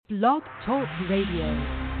Blog Talk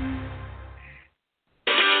Radio.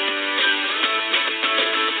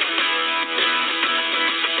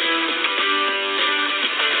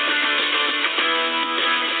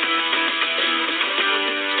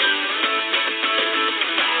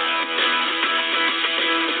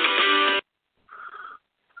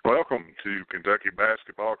 Welcome to Kentucky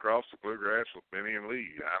Basketball Across the Bluegrass with Benny and Lee.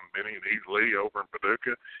 I'm Benny and he's Lee over in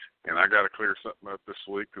Paducah, and I got to clear something up this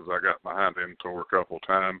week because I got my hind end tore a couple of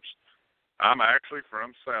times. I'm actually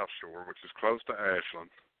from South Shore, which is close to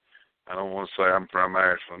Ashland. I don't want to say I'm from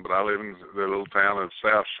Ashland, but I live in the little town of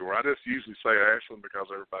South Shore. I just usually say Ashland because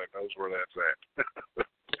everybody knows where that's at.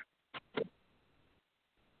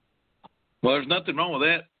 Well, there's nothing wrong with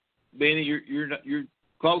that, Benny. You're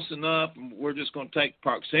close enough, and we're just going to take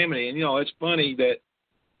proximity. And, you know, it's funny that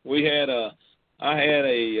I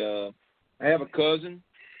have a cousin,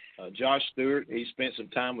 Josh Stewart. He spent some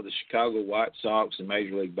time with the Chicago White Sox in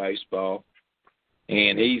Major League Baseball,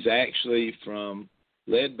 and he's actually from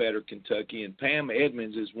Ledbetter, Kentucky. And Pam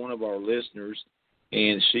Edmonds is one of our listeners,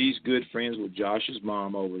 and she's good friends with Josh's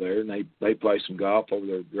mom over there, and they play some golf over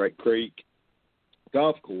there at Great Creek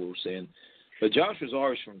Golf Course. But Josh was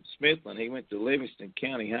always from Smithland. He went to Livingston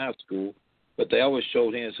County High School, but they always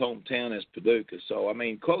showed him his hometown as Paducah. So, I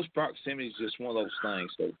mean, close proximity is just one of those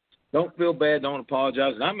things. So don't feel bad. Don't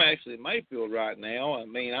apologize. And I'm actually in Mayfield right now. I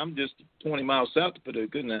mean, I'm just 20 miles south of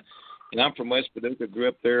Paducah, and I'm from West Paducah. Grew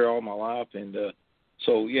up there all my life. And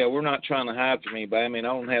so, yeah, we're not trying to hide from anybody. I mean, I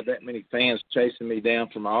don't have that many fans chasing me down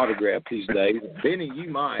for my autograph these days. Benny, you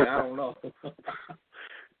might. I don't know.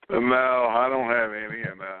 No, I don't have any,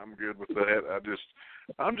 and I'm good with that.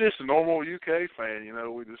 I'm just a normal UK fan. You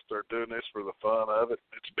know, we just start doing this for the fun of it.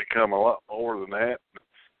 It's become a lot more than that.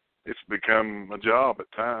 It's become a job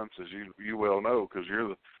at times, as you well know, because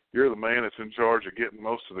you're the man that's in charge of getting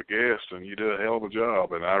most of the guests, and you do a hell of a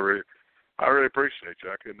job. And I really appreciate you.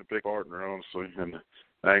 I couldn't have picked a partner, honestly, and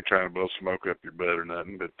I ain't trying to blow smoke up your butt or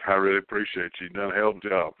nothing, but I really appreciate you. You've done a hell of a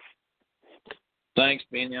job. Thanks,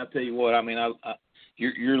 Benny. I'll tell you what. I mean,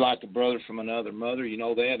 You're like a brother from another mother, you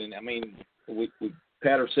know that, and I mean, we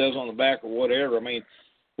pat ourselves on the back or whatever. I mean,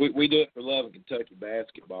 we do it for love of Kentucky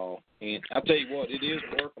basketball, and I'll tell you what, it is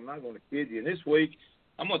work. I'm not going to kid you. And this week,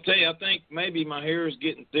 I'm going to tell you, I think maybe my hair is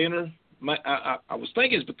getting thinner. I was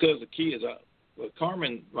thinking it's because of kids.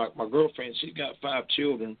 Carmen, my girlfriend, she's got 5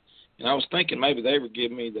 children, and I was thinking maybe they were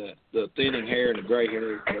giving me the thinning hair and the gray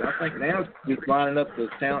hair, but I think now it's just lining up the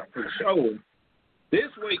talent for the show. And This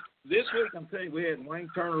week, I'm telling you, we had Wayne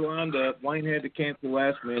Turner lined up. Wayne had to cancel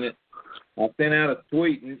last minute. I sent out a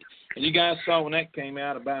tweet, and you guys saw when that came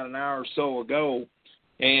out about an hour or so ago.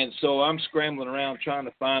 And so I'm scrambling around trying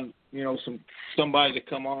to find, you know, somebody to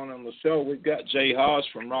come on the show. We've got Jay Haas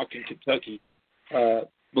from Rockin' Kentucky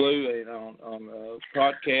Blue on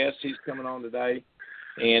podcast. He's coming on today,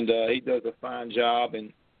 and he does a fine job.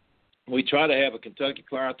 And we try to have a Kentucky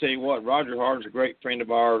player. I'll tell you what, Roger Harden's a great friend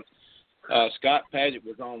of ours. Scott Padgett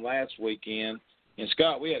was on last weekend, and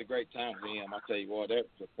Scott, we had a great time with him. I tell you what, that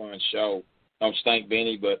was a fun show. Don't stink,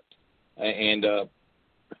 Benny, but I ended up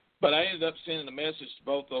sending a message to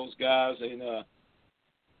both those guys,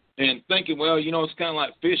 and thinking, well, you know, it's kind of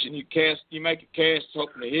like fishing. You make a cast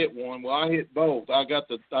hoping to hit one. Well, I hit both. I got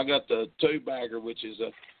the 2-bagger, which is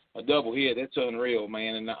a double hit. That's unreal,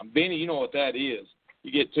 man. And Benny, you know what that is?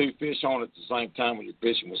 You get 2 fish on at the same time when you're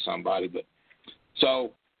fishing with somebody. But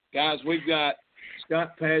so. Guys, we've got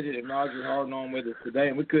Scott Padgett and Roger Harden on with us today,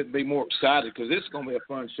 and we couldn't be more excited because this is going to be a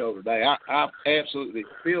fun show today. I absolutely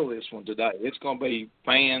feel this one today. It's going to be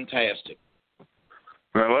fantastic.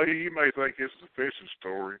 Now, lady, you may think it's a fishing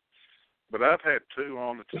story, but I've had 2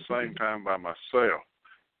 on at the same time by myself,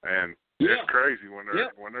 and it's crazy when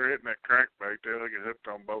they're hitting that crankbait. They'll get hooked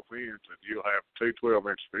on both ends, and you'll have 2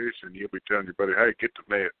 12-inch fish, and you'll be telling your buddy, "Hey, get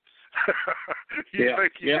the net." You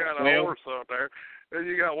think you got a horse out there. And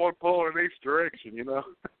you got one pole in each direction, you know.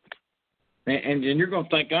 And you're going to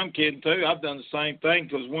think I'm kidding too. I've done the same thing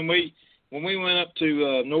because when we went up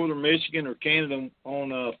to northern Michigan or Canada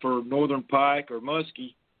for northern pike or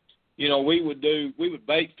muskie, you know, we would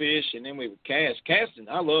bait fish and then we would cast. Casting,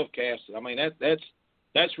 I love casting. I mean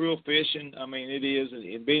that's real fishing. I mean it is.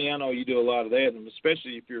 And Benny, I know you do a lot of that, and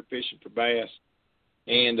especially if you're fishing for bass.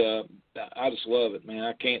 And I just love it, man.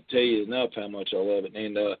 I can't tell you enough how much I love it.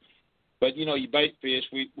 And but you know, you bait fish.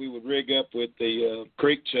 We would rig up with the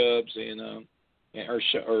creek chubs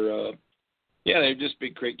they're just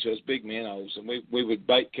big creek chubs, big minnows, and we would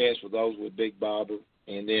bait cast with those with big bobber,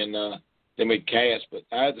 and then we'd cast. But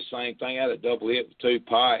I had the same thing. I had a double hit with 2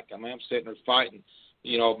 pike. I mean, I'm sitting there fighting,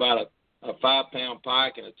 you know, about a 5-pound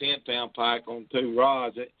pike and a 10-pound pike on 2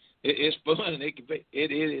 rods. it's fun. And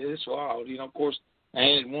it's wild. You know, of course, I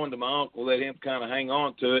handed one to my uncle, let him kind of hang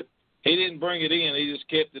on to it. He didn't bring it in. He just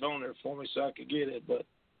kept it on there for me so I could get it. But,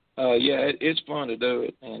 it's fun to do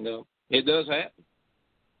it, and it does happen.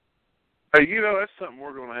 Hey, that's something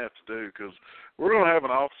we're going to have to do because we're going to have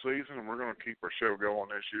an off season and we're going to keep our show going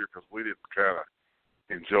this year because we didn't kind of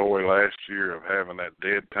enjoy last year of having that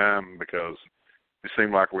dead time because it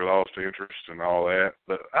seemed like we lost interest and all that.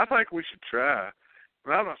 But I think we should try.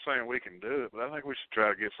 And I'm not saying we can do it, but I think we should try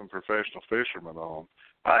to get some professional fishermen on.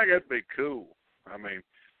 I think that'd be cool. I mean,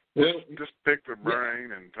 just pick their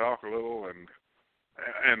brain and talk a little and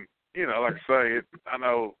like I say, I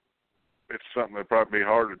know it's something that'd probably be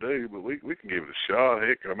hard to do, but we can give it a shot.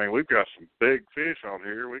 Heck, I mean, we've got some big fish on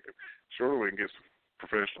here. We can get some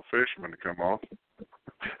professional fishermen to come on.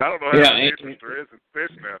 I don't know how much interest there is in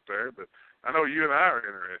fishing out there, but I know you and I are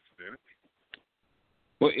interested in it.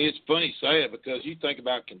 Well, it's funny you say it because you think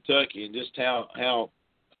about Kentucky and just how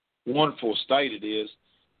wonderful a state it is,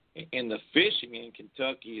 and the fishing in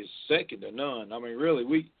Kentucky is second to none. I mean, really,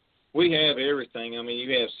 we have everything. I mean,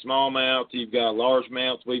 you have smallmouth, you've got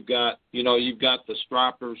largemouth, you've got the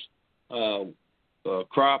stripers,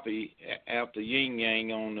 crappie out the yin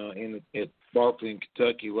yang at Barkley and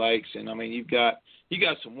Kentucky lakes, and I mean, you got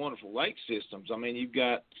some wonderful lake systems. I mean, you've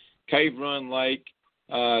got Cave Run Lake,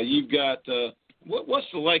 you've got what's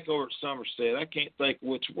the lake over at Somerset? I can't think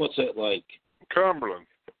what's that lake? Cumberland.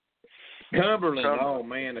 Oh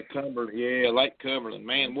man, the Cumberland, Lake Cumberland,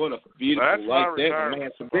 man, what a beautiful lake that, man.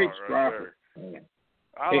 It's a big striper.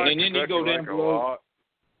 I like and then you go down below. A lot,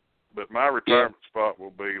 but my retirement spot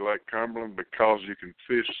will be Lake Cumberland because you can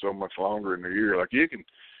fish so much longer in the year. Like you can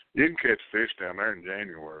catch fish down there in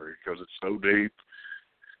January because it's so deep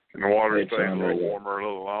and the water stays a little warmer, a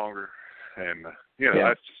little longer, and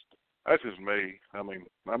that's just me. I mean,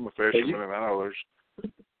 I'm a fisherman, and I know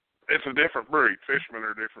it's a different breed. Fishermen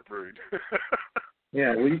are a different breed.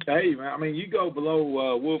 I mean, you go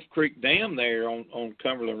below Wolf Creek Dam there on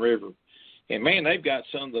Cumberland River, and, man, they've got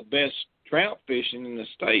some of the best trout fishing in the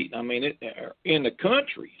state. I mean, in the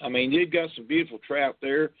country. I mean, you've got some beautiful trout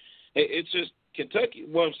there. It's just Kentucky.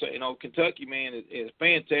 What I'm saying, Kentucky, man, is a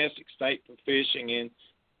fantastic state for fishing,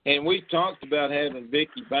 and we've talked about having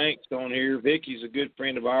Vicki Banks on here. Vicki's a good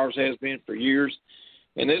friend of ours, has been for years.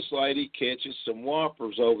 And this lady catches some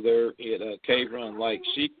whoppers over there at Cave Run Lake.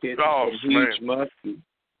 She catches some huge muskie.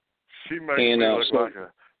 She makes me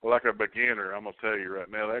look like a beginner. I'm gonna tell you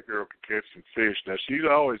right now, that girl can catch some fish. Now she's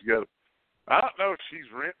always got I don't know if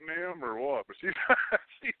she's renting them or what, but she's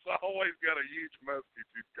always got a huge muskie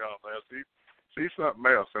she's caught. Now she's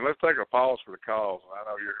something else. And let's take a pause for the calls. I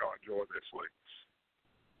know you're gonna enjoy this week.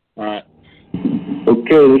 All right.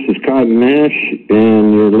 Okay, this is Cotton Nash,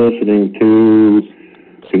 and you're listening to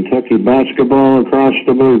Kentucky basketball across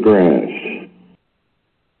the Bluegrass.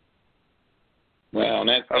 Wow,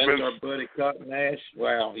 that's our buddy Cotton Nash.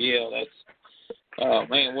 Wow, that's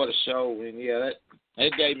man, what a show! And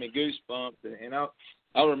that gave me goosebumps, and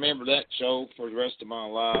I'll remember that show for the rest of my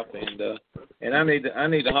life. And I need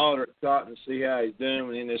to holler at Cotton and see how he's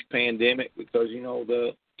doing in this pandemic because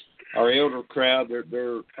our elder crowd,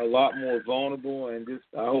 they're a lot more vulnerable, and just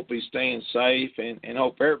I hope he's staying safe, and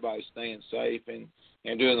hope everybody's staying safe and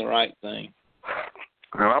doing the right thing.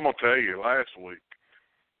 And I'm going to tell you, last week,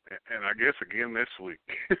 and I guess again this week,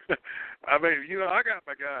 I mean, I got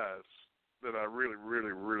my guys that I really,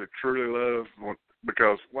 really, really, truly love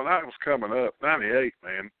because when I was coming up, 98,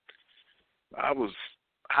 man, I was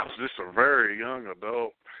just a very young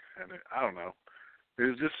adult, and I don't know, it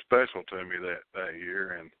was just special to me that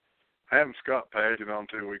year, and having Scott Paget on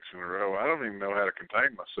 2 weeks in a row, I don't even know how to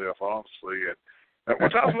contain myself, honestly,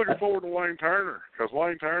 which I was looking forward to Wayne Turner, because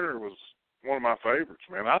Wayne Turner was one of my favorites,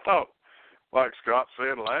 man. I thought, like Scott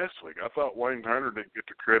said last week, I thought Wayne Turner didn't get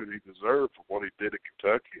the credit he deserved for what he did at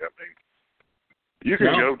Kentucky. I mean, you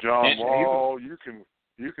can go John Wall, you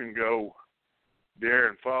can go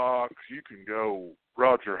De'Aaron Fox, you can go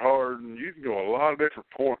Roger Harden, you can go a lot of different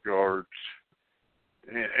point guards,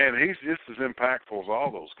 and he's just as impactful as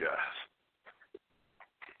all those guys.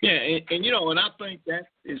 Yeah, and I think that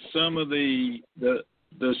is some of the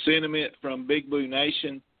sentiment from Big Blue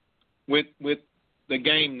Nation with the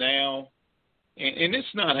game now, and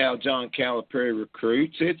it's not how John Calipari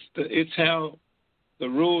recruits. It's how the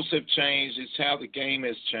rules have changed. It's how the game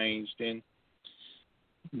has changed, and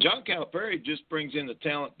John Calipari just brings in the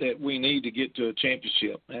talent that we need to get to a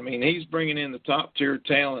championship. I mean, he's bringing in the top tier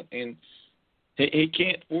talent, and he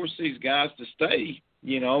can't force these guys to stay.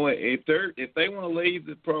 If they want to leave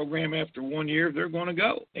the program after 1 year, they're going to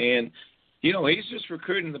go. And he's just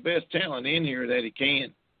recruiting the best talent in here that he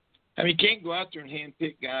can. I mean, you can't go out there and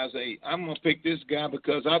handpick guys. Hey, I'm going to pick this guy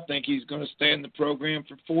because I think he's going to stay in the program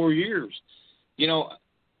for 4 years. You know,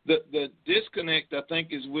 the disconnect, I think,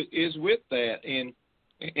 is with that.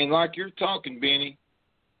 And like you're talking, Benny,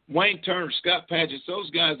 Wayne Turner, Scott Padgett, those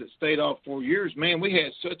guys that stayed off 4 years, man, we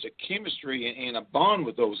had such a chemistry and a bond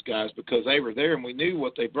with those guys because they were there and we knew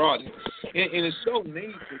what they brought. And it's so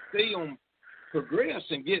neat to see them progress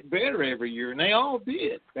and get better every year, and they all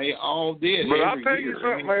did. They all did. But I'll tell you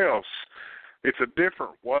something else. It's a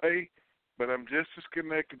different way, but I'm just as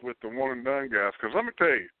connected with the one-and-done guys because let me tell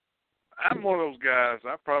you, I'm one of those guys,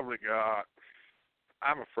 I'm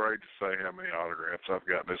afraid to say how many autographs I've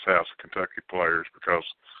got in this house of Kentucky players because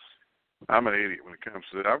I'm an idiot when it comes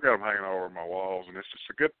to that. I've got them hanging all over my walls, and it's just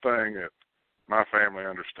a good thing that my family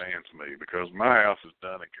understands me because my house is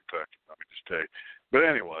done in Kentucky, let me just tell you. But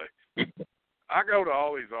anyway, I go to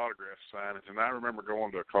all these autograph signings, and I remember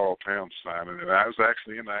going to a Carl Towns signing, and I was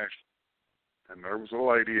actually in Nashville. And there was a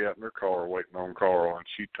lady out in her car waiting on Carl, and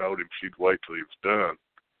she told him she'd wait till he was done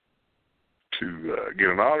to get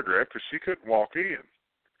an autograph because she couldn't walk in.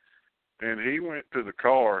 And he went to the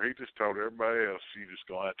car. He just told everybody else, you just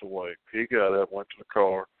going to have to wait. He got up, went to the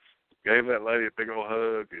car, gave that lady a big old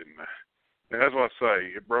hug. And that's what I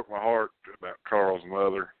say. It broke my heart about Carl's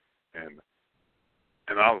mother. And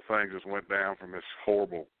all the things just went down from this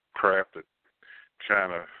horrible crap that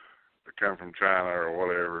come from China or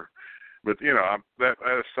whatever. But, you know, that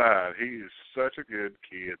aside, he is such a good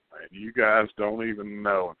kid, man. You guys don't even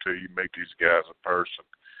know until you meet these guys in person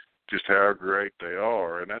just how great they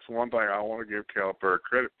are. And that's one thing I want to give Calipari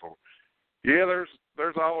credit for. Yeah,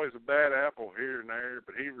 there's always a bad apple here and there,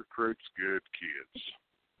 but he recruits good kids.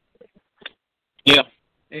 Yeah,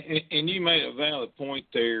 and you made a valid point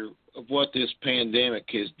there of what this pandemic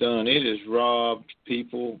has done. It has robbed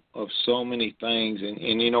people of so many things.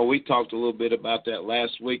 And you know, we talked a little bit about that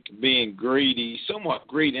last week, being greedy, somewhat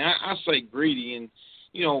greedy. I say greedy, and,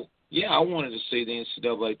 you know, yeah, I wanted to see the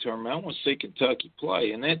NCAA tournament. I want to see Kentucky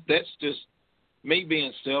play. And that's just me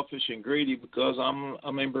being selfish and greedy because I'm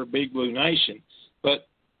a member of Big Blue Nation. But,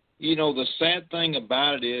 you know, the sad thing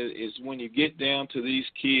about it is when you get down to these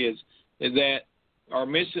kids that are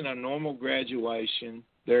missing a normal graduation,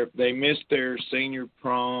 they missed their senior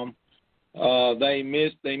prom, they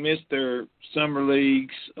missed their summer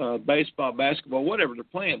leagues, baseball, basketball, whatever they're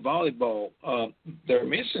playing, volleyball. They're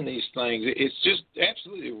missing these things. It's just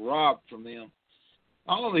absolutely robbed from them.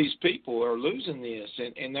 All of these people are losing this,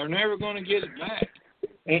 and they're never going to get it back.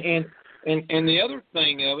 And the other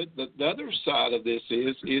thing of it, the other side of this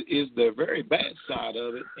is the very bad side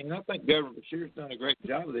of it. And I think Governor Beshear has done a great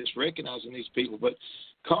job of this, recognizing these people. But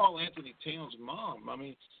Carl Anthony Towns' mom, I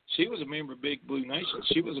mean, she was a member of Big Blue Nation.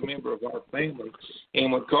 She was a member of our family.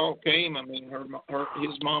 And when Carl came, I mean,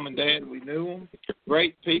 his mom and dad, we knew them.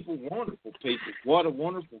 Great people, wonderful people. What a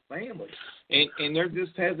wonderful family. And there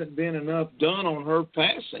just hasn't been enough done on her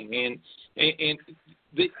passing. And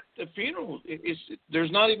the funeral,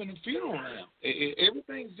 there's not even a funeral now.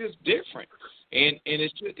 Everything's just different. And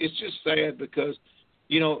it's just sad because,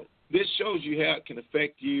 you know, this shows you how it can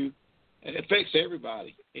affect you. It affects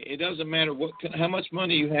everybody. It doesn't matter how much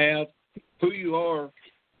money you have, who you are.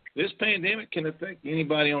 This pandemic can affect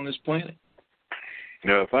anybody on this planet.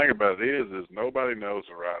 The thing about it is nobody knows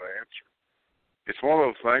the right answer. It's one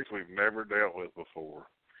of those things we've never dealt with before.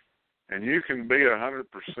 And you can be 100%,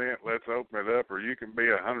 let's open it up, or you can be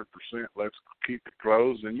 100%, let's keep it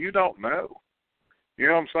closed, and you don't know. You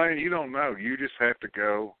know what I'm saying? You don't know. You just have to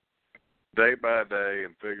go day by day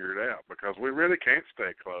and figure it out because we really can't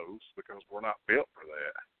stay closed because we're not built for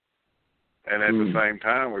that. And at the same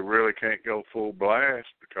time, we really can't go full blast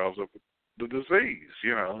because of the disease.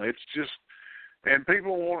 You know, it's just, and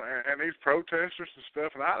people want, and these protesters and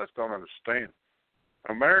stuff, and I just don't understand.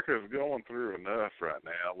 America is going through enough right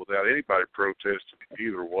now without anybody protesting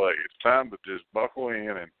either way. It's time to just buckle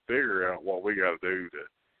in and figure out what we got to do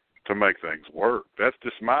to make things work. That's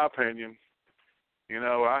just my opinion. You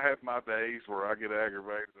know, I have my days where I get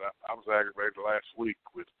aggravated. I was aggravated last week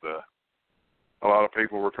with a lot of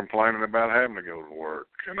people were complaining about having to go to work.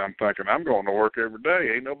 And I'm thinking, I'm going to work every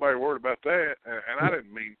day. Ain't nobody worried about that. And I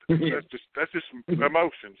didn't mean to. That's just some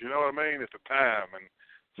emotions. You know what I mean? At the time. And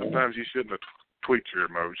sometimes you shouldn't have tweet your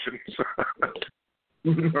emotions.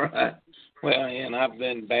 Right. Well, and I've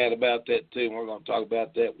been bad about that too. And we're going to talk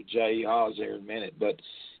about that with J.E. Hawes here in a minute. But,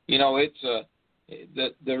 you know, it's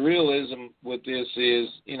the realism with this is,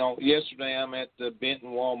 you know, yesterday I'm at the Benton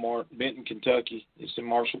Walmart, Benton, Kentucky. It's in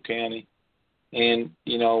Marshall County. And,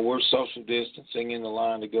 you know, we're social distancing in the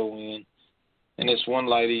line to go in. And this one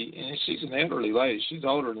lady, and she's an elderly lady. She's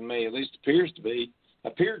older than me, at least appeared to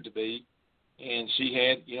be. and she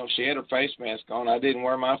had her face mask on. I didn't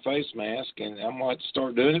wear my face mask, and I'm going to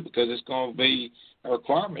start doing it because it's going to be a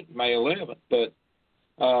requirement May 11th. But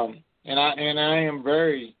and I am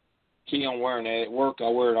very key on wearing that. At work, I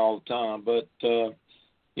wear it all the time. But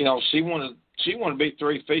she wanted to be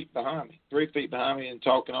 3 feet behind me, and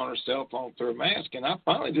talking on her cell phone through a mask. And I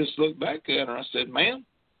finally just looked back at her. I said, "Ma'am,"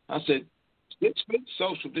 I said, "6 feet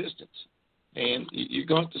social distance." And you're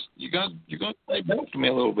going to stay back to me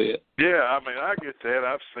a little bit. Yeah, I mean, I get that.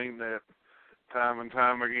 I've seen that time and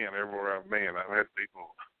time again everywhere I've been. I've had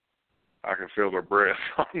people, I can feel their breath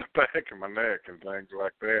on the back of my neck and things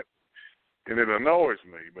like that, and it annoys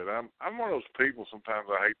me. But I'm one of those people. Sometimes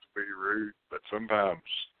I hate to be rude, but sometimes,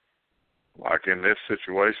 like in this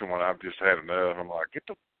situation when I've just had enough, I'm like, get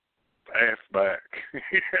the ass back.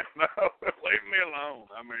 Leave me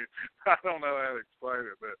alone. I mean, I don't know how to explain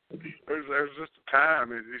it, but there's just a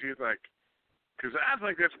time as you think, because I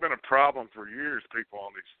think that's been a problem for years. People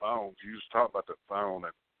on these phones, you just talk about the phone,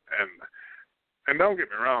 and don't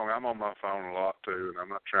get me wrong, I'm on my phone a lot too, and I'm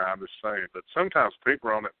not trying to say it, but sometimes people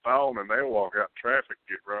are on that phone and they'll walk out in traffic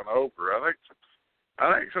and get run over.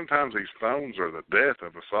 I think sometimes these phones are the death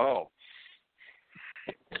of us all.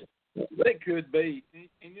 They could be, and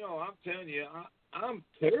I'm telling you, I'm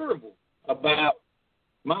terrible about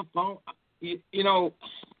my phone.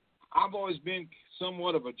 I've always been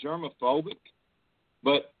somewhat of a germophobic,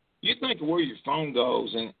 but you think of where your phone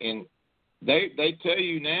goes, and they tell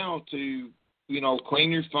you now to clean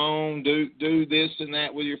your phone, do this and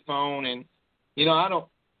that with your phone, and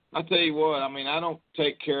I tell you what, I mean, I don't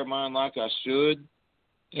take care of mine like I should,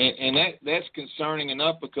 and that's concerning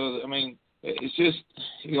enough because I mean. It's just,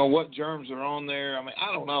 what germs are on there. I mean,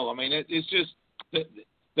 I don't know. I mean, it's just,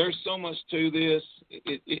 there's so much to this.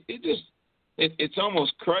 It's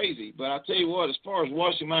almost crazy. But I tell you what, as far as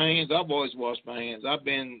washing my hands, I've always washed my hands.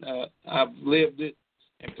 I've lived it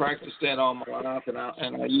and practiced that all my life, and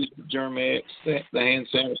I use the Germ-X, the hand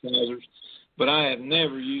sanitizers. But I have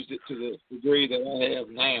never used it to the degree that I have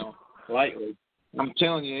now, lately. I'm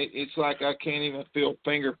telling you, it's like I can't even feel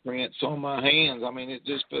fingerprints on my hands. I mean, it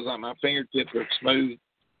just feels like my fingertips are smooth.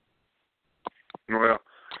 Well,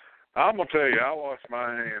 I'm going to tell you, I wash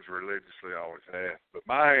my hands religiously, I always have. But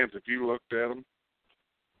my hands, if you looked at them,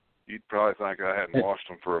 you'd probably think I hadn't washed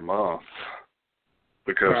them for a month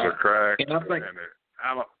because they're cracked. And I'm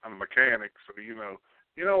a mechanic, so you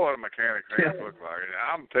know what a mechanic's hands look like.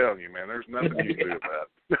 I'm telling you, man, there's nothing you can do about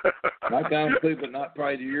it. I kind of too, but not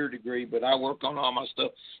probably to your degree. But I work on all my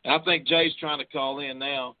stuff. And I think Jay's trying to call in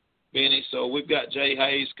now, Benny. So we've got Jay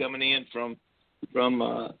Hayes coming in from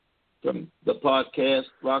the podcast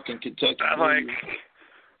Rockin' Kentucky.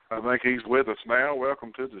 I think he's with us now.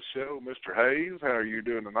 Welcome to the show, Mr. Hayes. How are you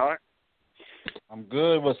doing tonight? I'm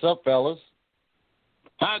good. What's up, fellas?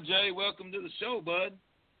 Hi, Jay. Welcome to the show, bud.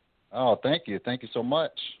 Oh, thank you. Thank you so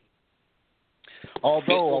much.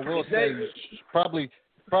 Although I will say, probably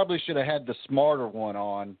should have had the smarter one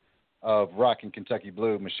on of Rockin' Kentucky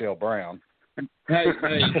Blue, Michelle Brown. Hey,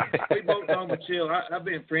 we both know Michelle. I've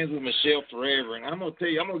been friends with Michelle forever, and I'm going to tell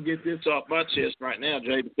you, I'm going to get this off my chest right now,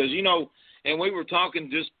 Jay, because, and we were talking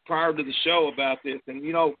just prior to the show about this, and,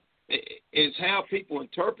 it's how people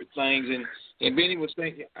interpret things, and Benny was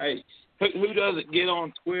thinking, hey, who doesn't get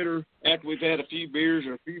on Twitter after we've had a few beers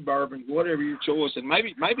or a few bourbons, whatever your choice, and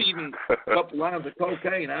maybe even a couple lines of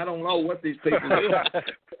cocaine. I don't know what these people do.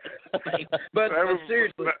 but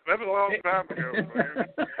seriously. That was a long time ago, man.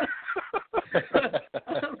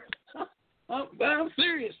 But I'm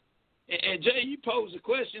serious. And Jay, you posed a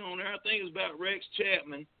question on there. I think it was about Rex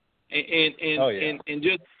Chapman and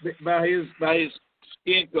just by his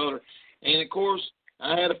skin color. And of course,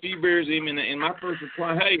 I had a few beers with him, and my first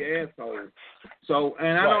reply, hey, asshole. So,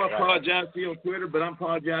 and I know I apologize to you on Twitter, but I'm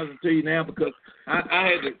apologizing to you now because I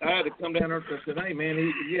had to come down there and say, hey,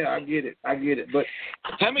 man, I get it. But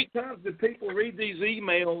how many times do people read these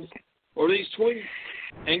emails or these tweets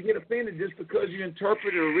and get offended just because you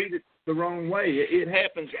interpret it or read it the wrong way? It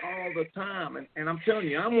happens all the time. And I'm telling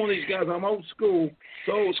you, I'm one of these guys. I'm old school,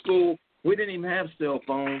 so old school. We didn't even have cell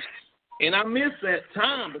phones. And I miss that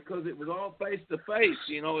time because it was all face-to-face,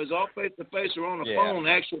 It was all face-to-face or on the phone,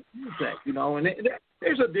 actual contact, And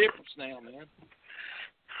there's a difference now, man.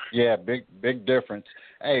 Yeah, big difference.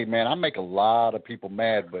 Hey, man, I make a lot of people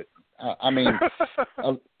mad, but, I mean,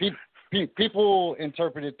 people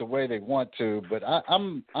interpret it the way they want to, but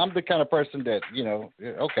I'm the kind of person that,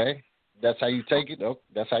 okay, that's how you take it. Oh,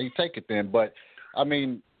 that's how you take it then. But, I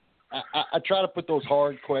mean, I try to put those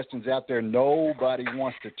hard questions out there. Nobody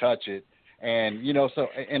wants to touch it. And,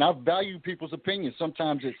 and I value people's opinions.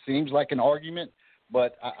 Sometimes it seems like an argument,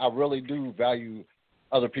 but I really do value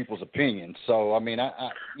other people's opinions. So I mean,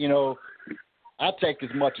 I take as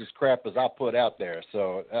much as crap as I put out there.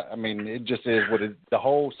 So I mean, it just is what it. The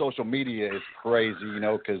whole social media is crazy,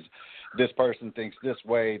 because this person thinks this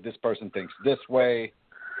way, this person thinks this way.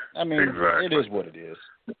 I mean, exactly. It is what it is.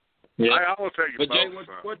 Yeah. I will tell you, but Jay, both,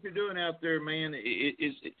 what you're doing out there, man,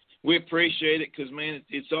 we appreciate it because, man,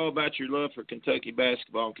 it's all about your love for Kentucky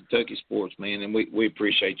basketball and Kentucky sports, man, and we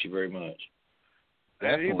appreciate you very much.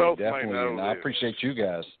 Definitely. And I appreciate you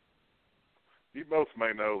guys. You both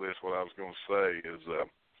may know this. What I was going to say is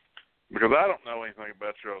because I don't know anything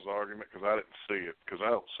about y'all's argument because I didn't see it because I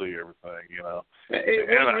don't see everything,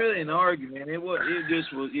 It wasn't really an argument. It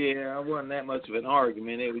just was. Yeah, it wasn't that much of an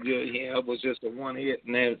argument. It was just, it was just a one hit,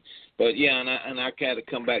 and then, but yeah, and I kind of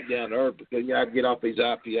come back down to earth because I get off these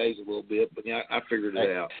IPAs a little bit, but I figured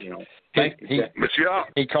it out,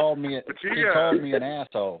 He called me an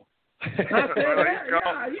asshole. I said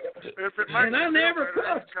if it makes I never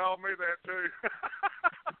called me that too.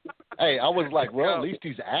 Hey, I was like, well, at least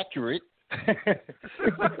he's accurate.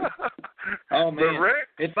 Oh man! Rex,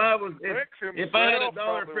 if I had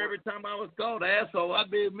 $1 for every time I was called asshole, I'd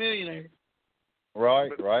be a millionaire. Right.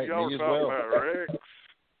 Y'all were talking about Rex,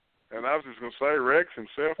 and I was just going to say Rex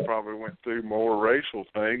himself probably went through more racial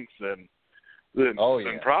things than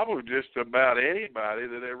probably just about anybody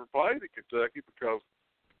that ever played at Kentucky because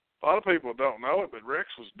a lot of people don't know it, but Rex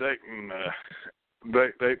was dating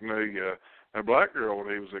a black girl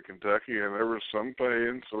when he was at Kentucky, and there were some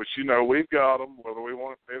fans, which, we've got them, whether we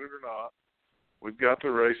want to admit it or not. We've got the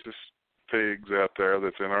racist pigs out there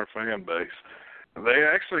that's in our fan base. And they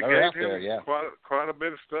actually gave him quite a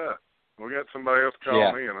bit of stuff. We got somebody else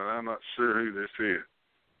calling in, and I'm not sure who this is.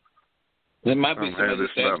 There might be somebody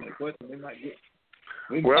that's asking a question.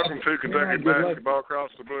 Welcome to Kentucky Basketball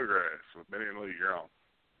Across the Bluegrass with Benny and Lee. You're on.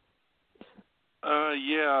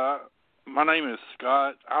 My name is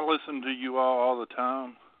Scott. I listen to you all the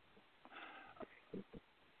time.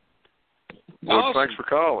 Well, awesome. Thanks for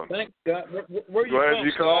calling. Thanks, Scott. Where you Glad from,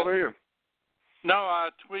 you called in. No, I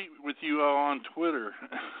tweet with you all on Twitter.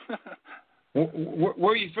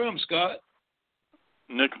 Where are you from, Scott?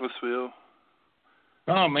 Nicholasville.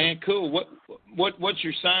 Oh man, cool. What's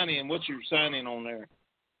your sign in? What's your sign in on there?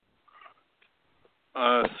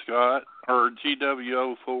 Scott or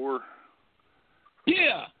GWO4.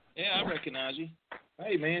 Yeah, I recognize you.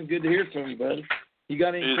 Hey man, good to hear from you, buddy. You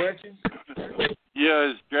got any questions?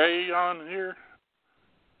 Yeah, is Jay on here?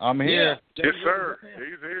 I'm here. Yeah, yes, sir.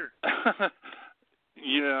 He's here.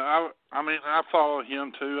 Yeah, I follow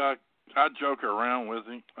him too. I joke around with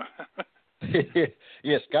him.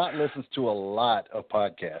 Yeah, Scott listens to a lot of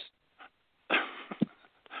podcasts.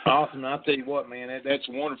 Awesome. I'll tell you what, man, that's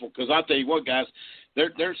wonderful. Because I'll tell you what, guys,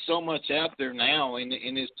 there's so much out there now in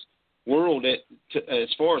this world that, as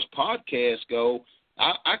far as podcasts go,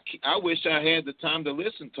 I wish I had the time to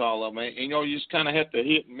listen to all of them. And, you just kind of have to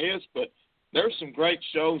hit and miss, but there's some great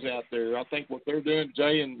shows out there. I think what they're doing,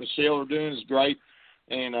 Jay and Michelle are doing, is great.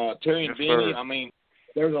 And Terry and Vinny, I mean,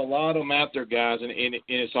 there's a lot of them out there, guys, and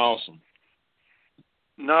it's awesome.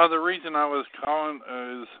 No, the reason I was calling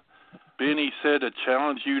is Benny said to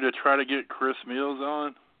challenge you to try to get Chris Mills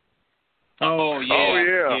on. Oh, yeah. Oh,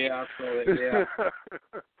 yeah. Yeah, I saw it, yeah.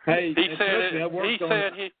 Hey,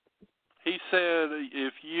 he said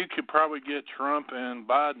if you could probably get Trump and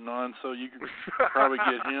Biden on, so you could probably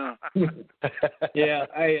get him. Yeah.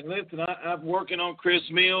 Hey, and listen, I'm working on Chris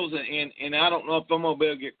Mills, and I don't know if I'm gonna be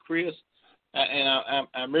able to get Chris. And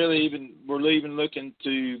we're even looking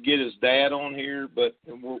to get his dad on here, but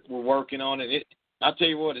we're working on it. I'll tell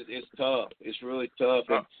you what, it's tough. It's really tough.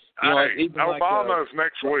 And, Obama's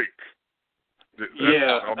next week.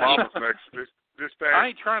 Yeah, Obama's next. I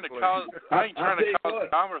ain't trying to call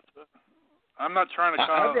Congress. I'm not trying to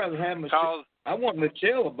call. I'd rather have Michelle. I want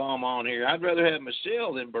Michelle Obama on here. I'd rather have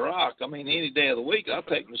Michelle than Barack. I mean, any day of the week, I'll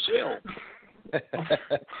take Michelle.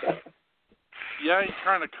 Yeah, I ain't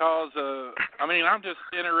trying to cause I'm just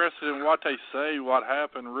interested in what they say, what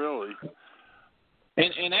happened, really.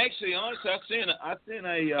 And actually, honestly, I sent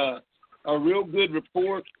a real good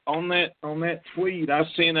report on that tweet. I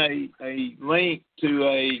sent a link to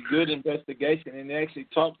a good investigation and actually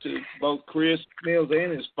talked to both Chris Mills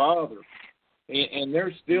and his father. And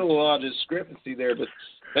there's still a lot of discrepancy there, but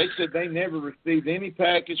they said they never received any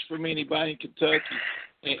package from anybody in Kentucky.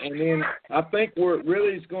 And then I think where it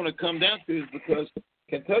really is going to come down to is because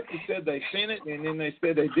Kentucky said they sent it, and then they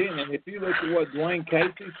said they didn't. And if you look at what Dwayne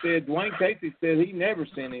Casey said he never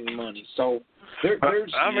sent any money. So there's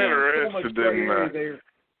I'm interested so much gray area there.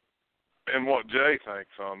 In what Jay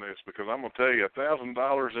thinks on this, because I'm going to tell you,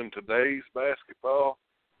 $1,000 in today's basketball,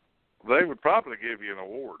 they would probably give you an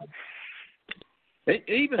award.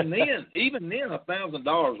 Even then,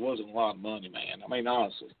 $1,000 wasn't a lot of money, man. I mean,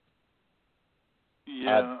 honestly.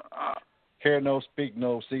 Yeah. Hear no, speak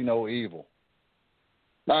no, see no evil.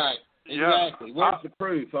 Right. Exactly. Yeah, Where's the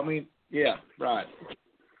proof? I mean, yeah, right.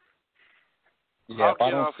 Yeah, I'll if I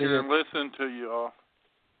get don't off see here it, and listen to you all.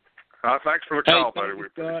 Thanks for the call, thank buddy. you, We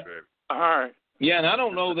Scott. appreciate it. All right. Yeah, and I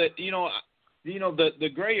don't know that the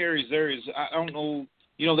gray areas there is I don't know.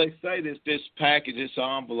 They say this package, this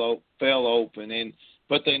envelope fell open,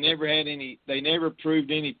 but they never had any. They never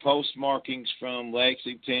proved any postmarkings from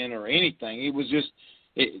Lexington or anything. It was just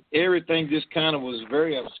everything just kind of was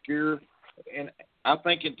very obscure. And I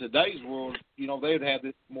think in today's world, they would have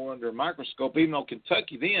this more under a microscope. Even though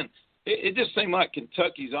Kentucky then, it just seemed like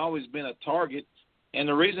Kentucky's always been a target, and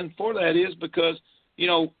the reason for that is because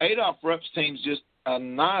Adolph Rupp's teams just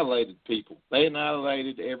annihilated people. They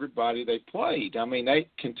annihilated everybody they played. I mean,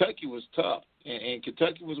 Kentucky was tough, and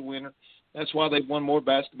Kentucky was a winner. That's why they've won more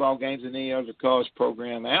basketball games than any other college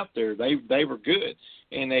program out there. They were good,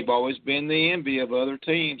 and they've always been the envy of other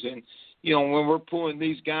teams. And when we're pulling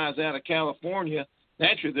these guys out of California,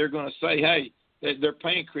 naturally they're going to say, hey, they're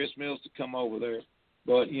paying Chris Mills to come over there.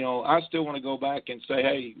 But I still want to go back and say,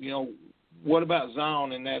 hey, what about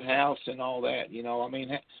Zion in that house and all that? I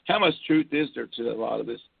mean, how much truth is there to a lot of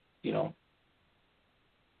this?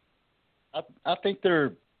 I think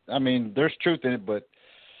there's truth in it, but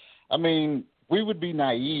I mean, we would be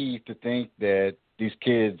naive to think that these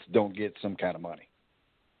kids don't get some kind of money.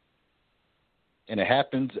 And it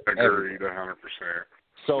happens Agreed, everywhere.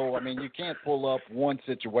 100%. So, I mean, you can't pull up one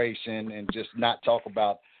situation and just not talk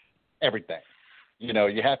about everything.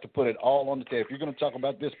 You have to put it all on the table. If you're going to talk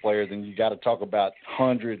about this player, then you got to talk about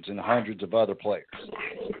hundreds and hundreds of other players.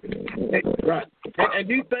 Right. And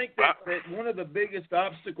do you think that one of the biggest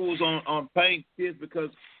obstacles on paying kids, because,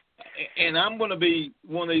 and I'm going to be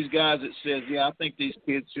one of these guys that says, yeah, I think these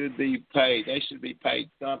kids should be paid. They should be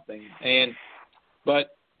paid something.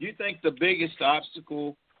 But do you think the biggest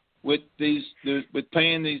obstacle with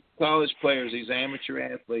paying these college players, these amateur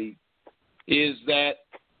athletes, is that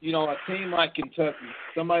a team like Kentucky,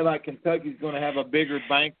 somebody like Kentucky is going to have a bigger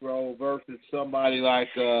bankroll versus somebody like,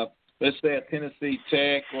 let's say, a Tennessee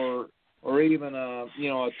Tech or even a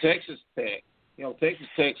Texas Tech. Texas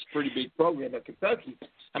Tech's a pretty big program, but Kentucky,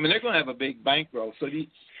 I mean, they're going to have a big bankroll. So do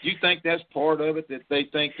you think that's part of it, that they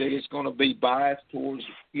think that it's going to be biased towards,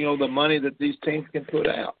 the money that these teams can put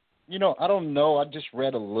out? I don't know. I just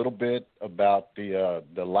read a little bit about the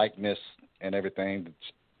likeness and everything that's,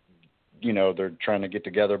 they're trying to get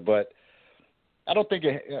together, but I don't think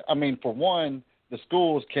for one, the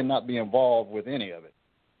schools cannot be involved with any of it.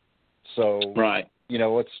 So, right.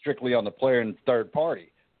 It's strictly on the player and third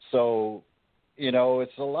party. So,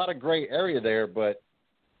 it's a lot of gray area there, but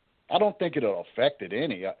I don't think it'll affect it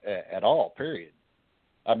any at all, period.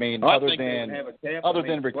 I mean, other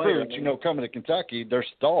than recruits, coming to Kentucky, they're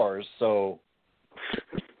stars, so.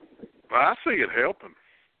 Well, I see it helping.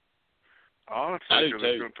 Honestly, because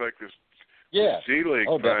it's going to take this G League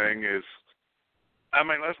thing definitely. is, I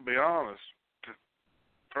mean, let's be honest,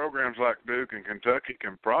 programs like Duke and Kentucky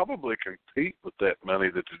can probably compete with that money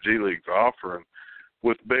that the G League's offering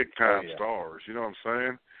with big-time stars. You know what I'm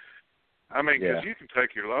saying? I mean, because you can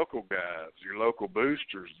take your local guys, your local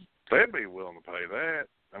boosters, they'd be willing to pay that.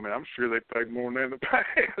 I mean, I'm sure they paid more than in the past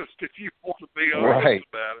if you want to be honest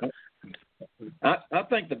about it. I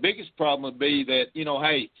think the biggest problem would be that,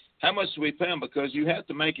 hey, how much do we pay them? Because you have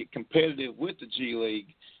to make it competitive with the G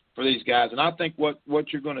League for these guys. And I think what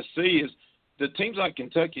you're going to see is the teams like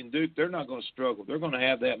Kentucky and Duke, they're not going to struggle. They're going to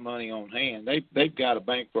have that money on hand. They've got a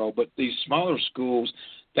bankroll. But these smaller schools,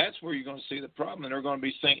 that's where you're going to see the problem. And they're going to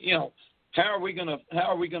be saying, how are we going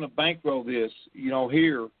to bankroll this?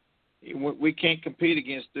 Here we can't compete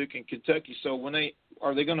against Duke and Kentucky. So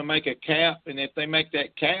are they going to make a cap? And if they make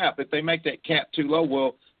that cap too low,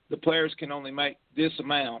 well, the players can only make this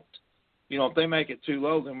amount. If they make it too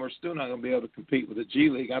low, then we're still not going to be able to compete with the G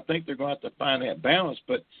League. I think they're going to have to find that balance.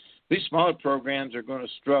 But these smaller programs are going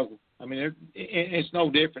to struggle. I mean, it's no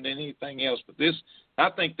different than anything else. But I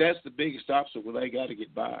think that's the biggest obstacle they got to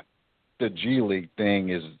get by. The G League thing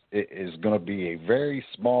is going to be a very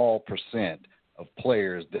small percent of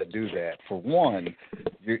players that do that. For one,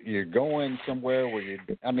 you're going somewhere where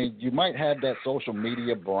you might have that social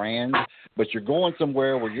media brand, but you're going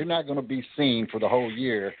somewhere where you're not going to be seen for the whole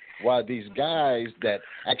year, while these guys that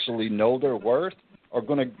actually know their worth are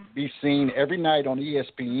going to be seen every night on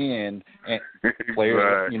ESPN, and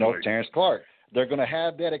players, Terrence Clark. They're going to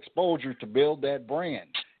have that exposure to build that brand.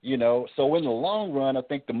 You know, so in the long run, I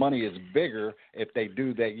think the money is bigger if they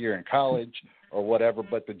do that year in college or whatever.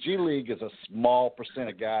 But the G League is a small percent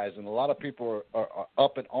of guys, and a lot of people are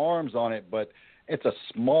up in arms on it, but it's a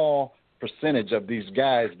small percentage of these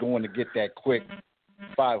guys going to get that quick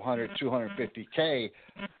 500, 250K.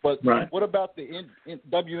 But what about the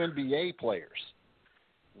WNBA players?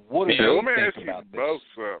 What do let me they ask think you about both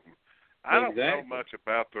this? something. I don't know much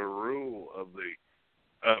about the rule of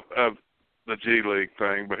the G League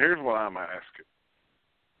thing, but here's what I'm asking.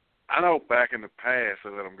 I know back in the past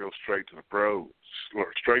they let them go straight to the pros, or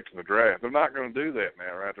straight to the draft. They're not going to do that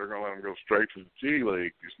now, right? They're going to let them go straight to the G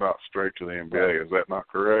League. It's not straight to the NBA. Right. Is that not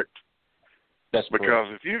correct? That's because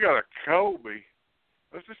correct. If you got a Kobe,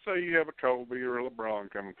 let's just say you have a Kobe or a LeBron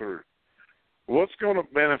coming through. What's going to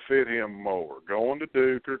benefit him more, going to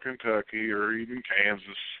Duke or Kentucky or even Kansas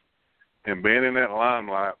and being in that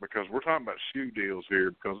limelight? Because we're talking about shoe deals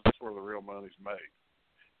here, because that's where the real money's made.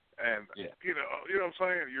 And you know what I'm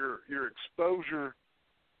saying? Your exposure.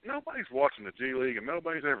 Nobody's watching the G League, and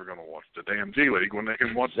nobody's ever going to watch the damn G League when they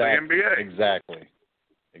can watch the NBA.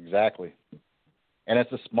 Exactly. And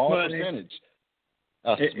it's a small percentage.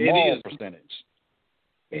 Small percentage.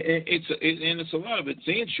 It's a lot of it's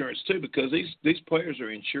the insurance too, because these players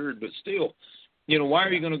are insured, but still, you know, why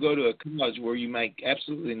are you going to go to a college where you make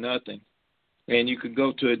absolutely nothing, and you could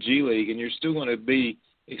go to a G League and you're still going to be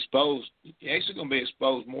exposed? You're actually going to be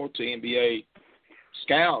exposed more to NBA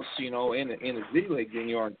scouts, you know, in the G League than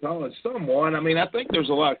you are in college. Somewhat. I mean, I think there's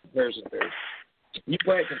a lot of comparison there. You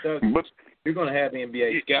play at Kentucky, you're going to have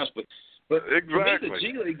NBA scouts, but exactly. To me, the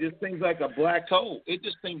G League just seems like a black hole. It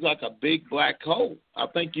just seems like a big black hole. I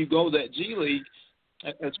think you go to that G League,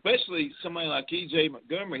 especially somebody like E.J.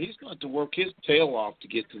 Montgomery, he's going to work his tail off to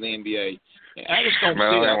get to the NBA. I just don't see that.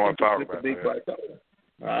 I don't want to talk about a big black hole.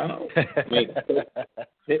 I know. I mean,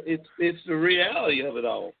 it's the reality of it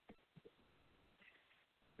all.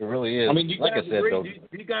 It really is. I mean, you like guys I said, agree? though,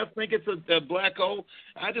 Do you guys think it's a black hole?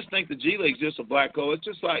 I just think the G League's just a black hole. It's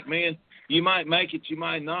just like, man, you might make it, you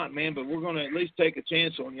might not, man, but we're going to at least take a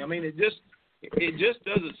chance on you. I mean, it just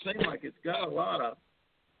doesn't seem like it's got a lot of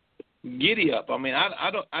giddy up. I mean,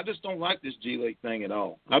 I just don't like this G League thing at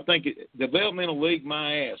all. I think developmental league,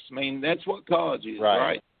 my ass. I mean, that's what college is,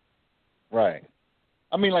 right? Right.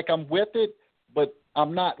 I mean, like, I'm with it, but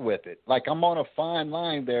I'm not with it. Like, I'm on a fine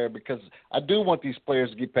line there, because I do want these players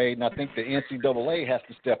to get paid, and I think the NCAA has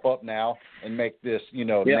to step up now and make this, you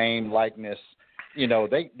know, name, likeness. You know,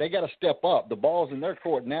 they got to step up. The ball's in their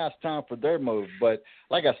court. Now it's time for their move. But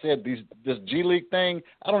like I said, this G League thing,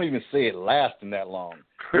 I don't even see it lasting that long,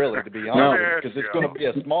 really, to be honest, because it's going to be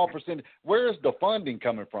a small percentage. Where is the funding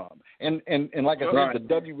coming from? And like I said,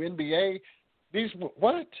 the WNBA,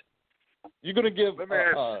 what? You're going to give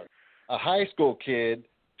a high school kid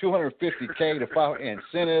 $250K to file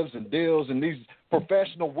incentives and deals, and these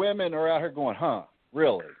professional women are out here going,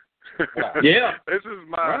 really? Wow. Yeah. This is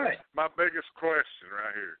my biggest question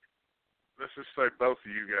right here. Let's just say both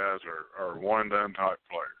of you guys are one-done type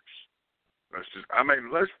players. Let's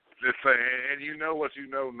just say, and you know what you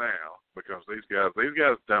know now, because these guys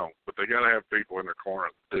don't, but they got to have people in their corner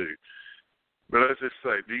that do. But let's just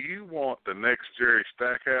say, do you want the next Jerry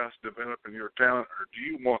Stackhouse developing your talent, or do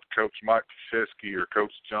you want Coach Mike Krzyzewski or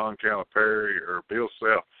Coach John Calipari or Bill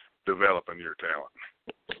Self developing your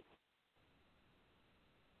talent?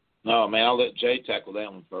 No, man, I'll let Jay tackle that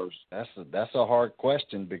one first. That's a hard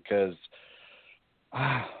question, because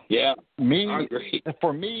I agree.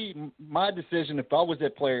 For me, my decision, if I was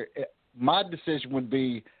that player, my decision would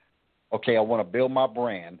be, okay, I want to build my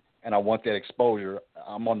brand, and I want that exposure.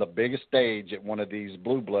 I'm on the biggest stage at one of these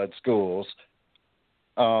blue blood schools.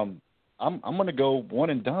 I'm going to go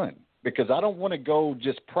one and done, because I don't want to go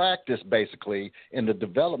just practice basically in the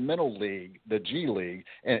developmental league, the G League,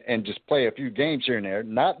 and just play a few games here and there,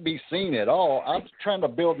 not be seen at all. I'm trying to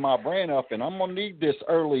build my brand up, and I'm going to need this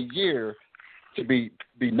early year to be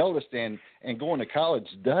noticed, and going to college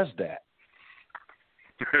does that.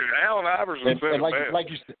 Allen Iverson said and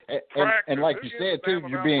like you said too,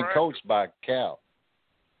 you're being coached by Cal.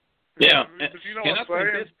 Yeah, but you know and what I'm saying? I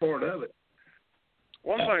think that's part of it.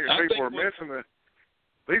 One thing that people are missing is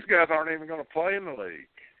these guys aren't even going to play in the league,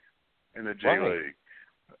 in the G League.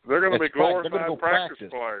 They're going to be glorified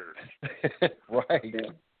practice players. Right.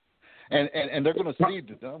 Yeah. And they're going to see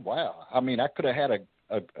that, wow, I mean, I could have had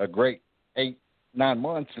a great 8-9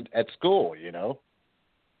 months at school, you know.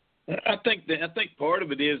 I think part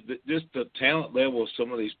of it is that just the talent level of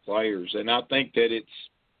some of these players, and I think that it's,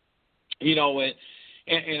 you know, and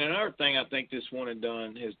another thing I think this one and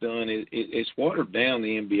done has done is it's watered down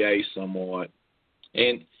the NBA somewhat.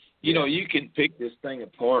 And you know, you can pick this thing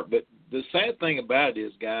apart, but the sad thing about it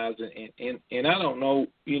is, guys, and I don't know,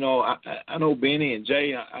 I know Benny and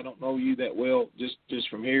Jay. I don't know you that well, just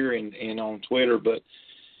from here and on Twitter, but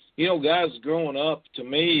guys, growing up, to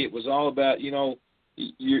me, it was all about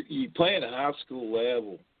you play at a high school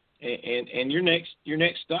level, and your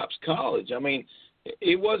next stop's college. I mean,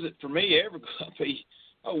 it wasn't for me ever going to be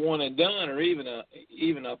a one and done or even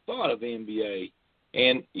a thought of NBA.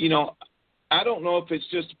 And I don't know if it's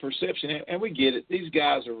just a perception, and we get it. These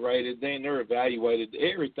guys are rated, they're evaluated.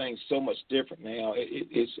 Everything's so much different now.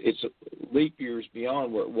 It's leap years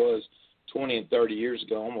beyond what it was 20 and 30 years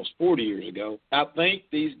ago, almost 40 years ago. I think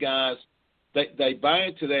these guys, they buy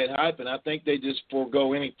into that hype, and I think they just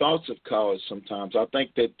forego any thoughts of college sometimes. I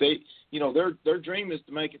think that their dream is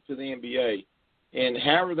to make it to the NBA. And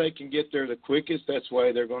however they can get there the quickest, that's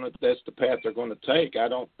the path they're going to take. I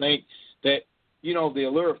don't think that, the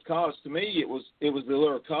allure of college, to me, it was the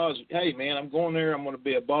allure of college. Hey, man, I'm going there. I'm going to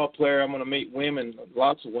be a ball player. I'm going to meet women,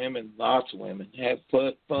 lots of women, have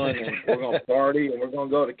fun, and we're going to party, and we're going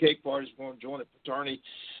to go to cake parties. We're going to join a fraternity.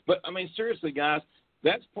 But, I mean, seriously, guys,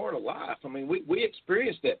 that's part of life. I mean, we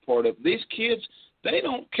experienced that part of it. These kids, they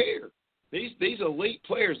don't care. These elite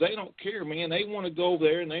players, they don't care, man. They want to go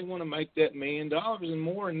there and they want to make that $1 million and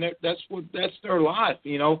more, and that's their life,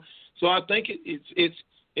 So I think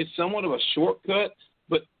it's somewhat of a shortcut,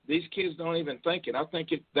 but these kids don't even think it. I think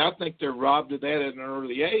they're robbed of that at an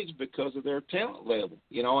early age because of their talent level,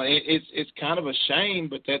 And it's kind of a shame,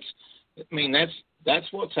 but that's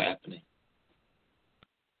what's happening.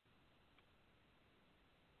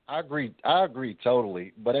 I agree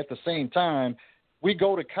totally, but at the same time, we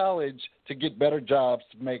go to college to get better jobs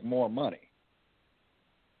to make more money.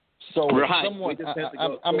 So right. someone,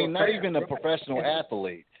 not even a professional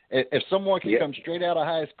athlete, if someone can come straight out of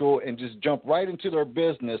high school and just jump right into their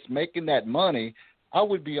business, making that money, I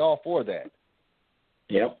would be all for that.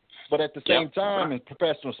 Yep. But at the same time, in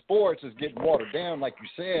professional sports, it's getting watered down, like you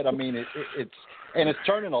said. I mean, it's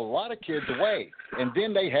turning a lot of kids away, and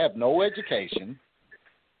then they have no education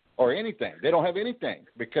or anything. They don't have anything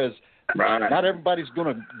because not everybody's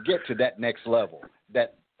going to get to that next level.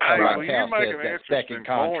 That you make an that interesting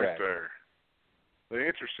point there. The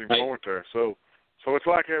interesting point there. So it's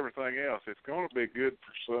like everything else. It's going to be good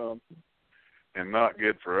for some and not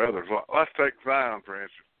good for others. Let's take Zion, for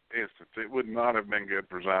instance. It would not have been good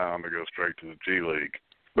for Zion to go straight to the G League.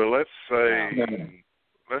 But let's say,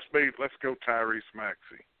 let's go Tyrese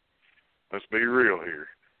Maxey. Let's be real here.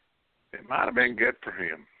 It might have been good for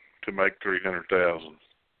him to make $300,000.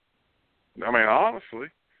 I mean, honestly,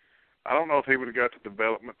 I don't know if he would have got the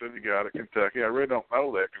development that he got at Kentucky. I really don't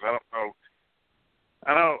know that because I don't know.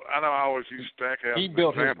 I know. I always use Stackhouse. He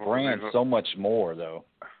built his brand so much more, though.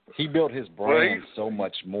 He built his brand so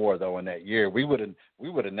much more, though. In that year, we would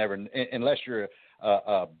have never, unless you're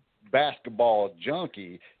a basketball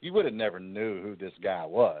junkie, you would have never knew who this guy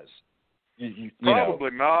was.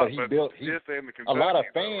 Probably not. But he built a lot of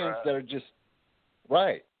fans that are just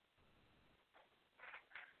right.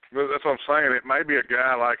 That's what I'm saying. It may be a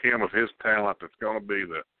guy like him with his talent that's going to be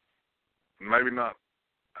maybe not.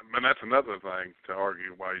 But that's another thing to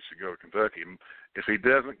argue why he should go to Kentucky. If he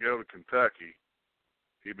doesn't go to Kentucky,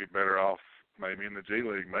 he'd be better off maybe in the G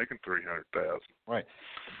League making $300,000. Right.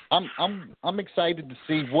 I'm excited to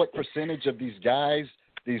see what percentage of these guys,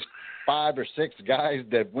 these 5 or 6 guys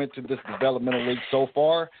that went to this developmental league so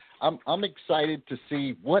far. I'm excited to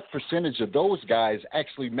see what percentage of those guys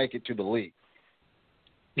actually make it to the league.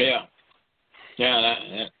 Yeah.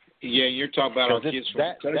 You're talking about our kids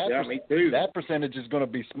from Kentucky. Me too. That percentage is going to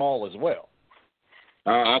be small as well.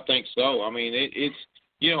 I think so. I mean, it's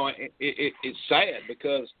sad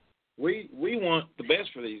because we want the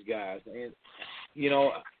best for these guys, and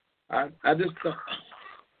I just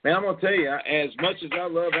man, I'm gonna tell you, as much as I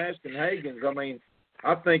love Ashton Hagans, I mean,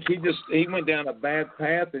 I think he went down a bad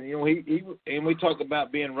path, and he and we talk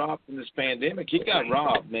about being robbed in this pandemic. He got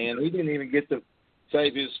robbed, man. He didn't even get to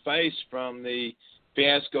save his face from the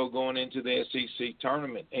fiasco going into the SEC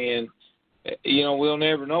tournament, and we'll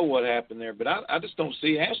never know what happened there. But I just don't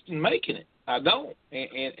see Ashton making it. I don't,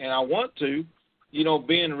 and I want to.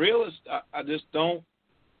 Being realist, I just don't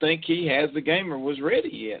think he has the game or was ready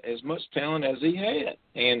yet. As much talent as he had,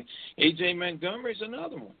 and A.J. Montgomery's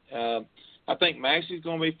another one. I think Maxey's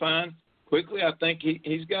going to be fine. Quickly, I think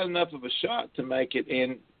he's got enough of a shot to make it,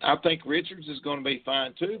 and I think Richards is going to be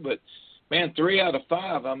fine too. But man, 3 out of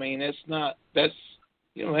 5. I mean, that's not that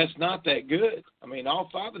good. I mean, all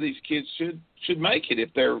 5 of these kids should make it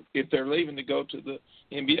if they're leaving to go to the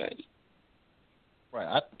NBA.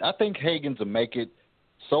 Right. I think Hagans will make it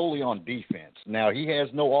solely on defense. Now, he has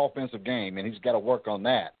no offensive game, and he's got to work on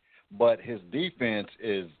that. But his defense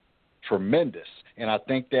is tremendous, and I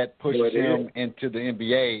think that pushes him into the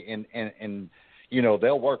NBA, and you know,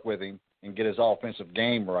 they'll work with him and get his offensive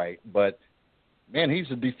game right. But man, he's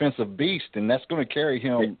a defensive beast, and that's going to carry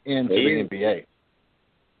him into the NBA.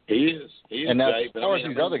 He is. And now, as far as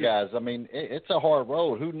these other guys, I mean, it's a hard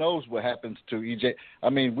road. Who knows what happens to EJ? I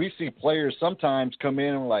mean, we see players sometimes come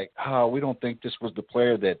in and like, oh, we don't think this was the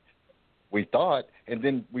player that we thought, and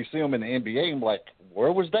then we see them in the NBA and like,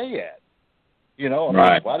 where was they at? You know, I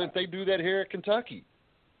mean, why didn't they do that here at Kentucky?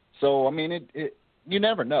 So, I mean, it you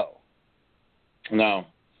never know. No.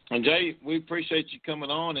 And, Jay, we appreciate you coming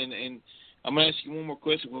on, and I'm going to ask you one more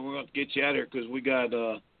question, but we're going to get you out of here because we've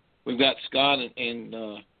got Scott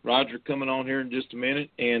and Roger coming on here in just a minute.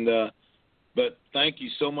 And but thank you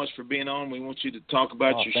so much for being on. We want you to talk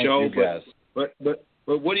about your show. Thank you, guys.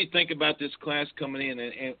 But what do you think about this class coming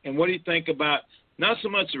in? And what do you think about not so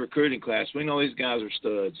much the recruiting class? We know these guys are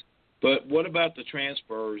studs. But what about the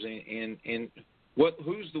transfers and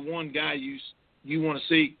who's the one guy you want to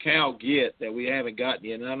see Cal get that we haven't gotten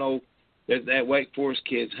yet? And I know that Wake Forest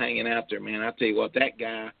kid's hanging out there, man. I tell you what, that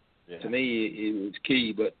guy to me is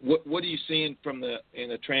key. But what are you seeing in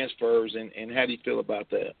the transfers, and how do you feel about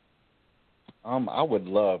that? I would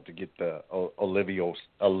love to get the Olivier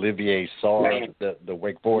Sarr, the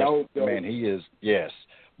Wake Forest man. He is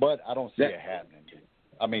but I don't see it happening.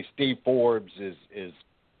 I mean, Steve Forbes is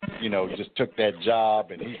just took that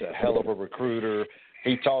job, and he's a hell of a recruiter.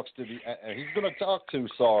 He talks to he's going to talk to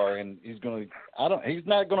Sarr, and he's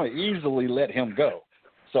not going to easily let him go.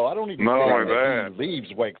 So I don't even think that he leaves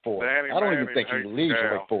Wake Forest. I don't even think he leaves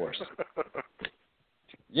Wake Forest.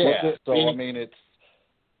 So I mean, it's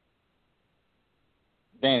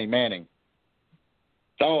Danny Manning.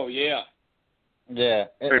 Oh yeah. Yeah.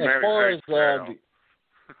 As far as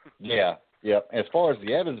as far as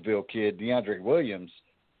the Evansville kid, DeAndre Williams.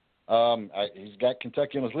 He's got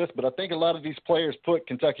Kentucky on his list, but I think a lot of these players put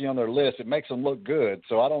Kentucky on their list. It makes them look good.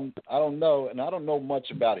 So I don't know, and I don't know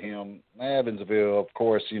much about him. Evansville, of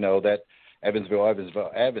course, you know that Evansville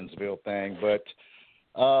thing. But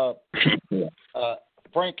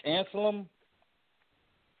Frank Anselm,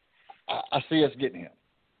 I see us getting him.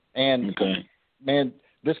 And man,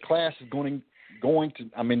 this class is going to.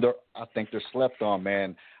 I mean, I think they're slept on,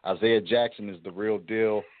 man. Isaiah Jackson is the real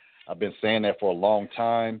deal. I've been saying that for a long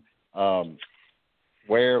time. Lance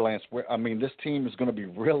Ware. I mean, this team is going to be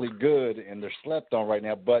really good, and they're slept on right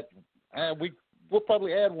now. But we'll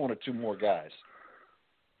probably add one or two more guys.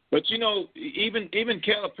 But you know, even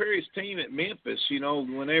Calipari's team at Memphis, you know,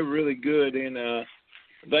 when they were really good, and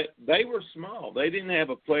they were small. They didn't have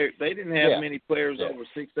many players over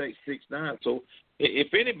 6'8", 6'9". So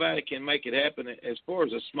if anybody can make it happen as far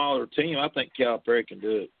as a smaller team, I think Calipari can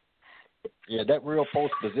do it. Yeah, that real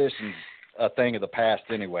post position's a thing of the past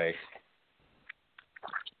anyway.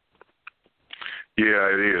 Yeah,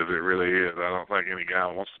 it is. It really is. I don't think any guy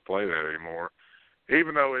wants to play that anymore.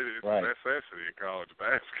 Even though it's a necessity in college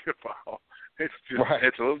basketball. It's just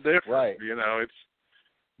it's a little different. Right. You know,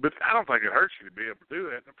 but I don't think it hurts you to be able to do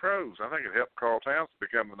that in the pros. I think it helped Carl Towns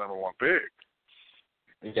become the number one pick.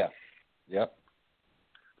 Yeah. Yep.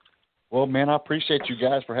 Well, man, I appreciate you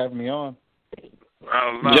guys for having me on.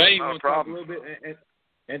 Jay, no problem. Talk a little bit,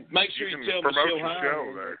 and make sure you tell Michelle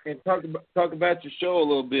hi and talk about your show a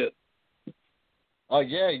little bit. Oh,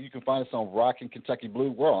 yeah, you can find us on Rockin' Kentucky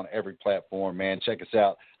Blue. We're on every platform, man. Check us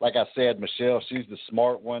out. Like I said, Michelle, she's the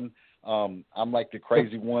smart one. I'm like the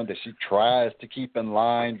crazy one that she tries to keep in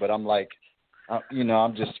line, but I'm like,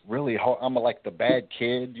 I'm just really hard. I'm like the bad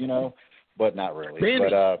kid, but not really.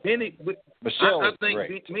 Benny, Michelle I think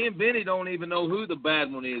great. Me and Benny don't even know who the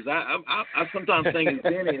bad one is. I sometimes think it's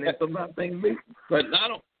Benny, and then sometimes think it's me. But I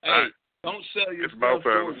don't. Hey, don't sell your stuff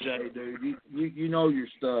short, Jay, dude. You know your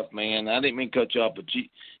stuff, man. I didn't mean to cut you off, but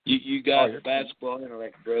you got basketball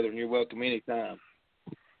intellect, brother, and you're welcome anytime.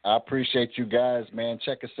 I appreciate you guys, man.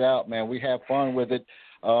 Check us out, man. We have fun with it.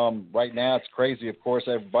 Right now, it's crazy. Of course,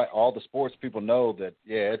 everybody, all the sports people know that.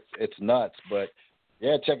 Yeah, it's nuts, but.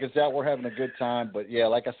 Yeah, check us out. We're having a good time. But, yeah,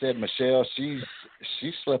 like I said, Michelle, she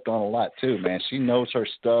slept on a lot too, man. She knows her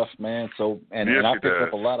stuff, man. So and I pick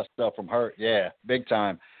up a lot of stuff from her. Yeah, big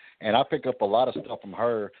time. And I pick up a lot of stuff from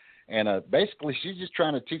her. And basically, she's just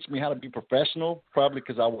trying to teach me how to be professional, probably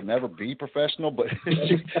because I will never be professional. But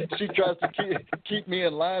she tries to keep me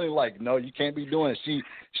in line and like, no, you can't be doing it.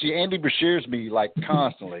 She Andy Brashears me like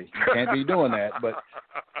constantly. You can't be doing that. But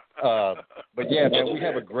yeah, man,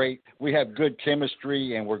 we have good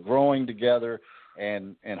chemistry, and we're growing together.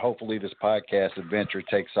 And hopefully this podcast adventure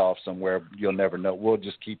takes off somewhere. You'll never know. We'll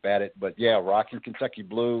just keep at it. But yeah, Rockin' Kentucky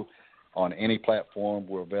Blue on any platform.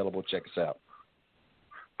 We're available. Check us out.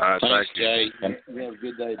 All right, Thanks, thank you. Jay. You have a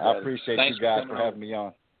good day, brother. I appreciate Thanks you guys for for having me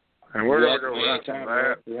on. And we're going to go right from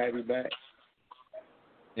that. We'll have you back.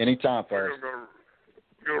 Anytime, We're fellas. going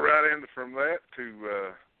to go right into from that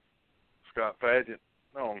to Scott Padgett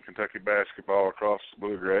on Kentucky basketball across the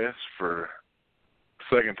Bluegrass for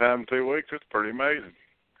the second time in 2 weeks. It's pretty amazing.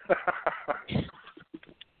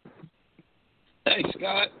 Hey,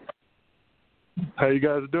 Scott. How you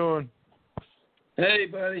guys doing? Hey,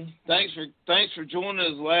 buddy. Thanks for joining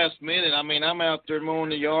us last minute. I mean, I'm out there mowing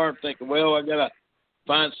the yard thinking, well, I got to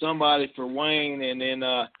find somebody for Wayne. And then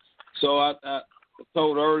so I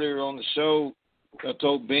told earlier on the show, I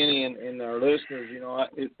told Benny and our listeners, you know,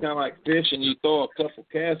 it's kind of like fishing. You throw a couple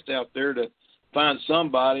casts out there to find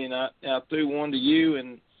somebody, and I threw one to you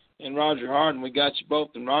and Roger Harden. We got you both,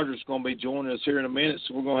 and Roger's going to be joining us here in a minute,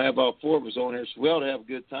 so we're going to have all four of us on here. So we ought to have a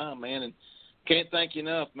good time, man, and can't thank you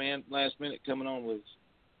enough, man, last minute coming on with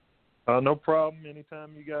us. No problem.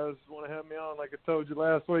 Anytime you guys want to have me on, like I told you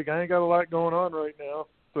last week, I ain't got a lot going on right now.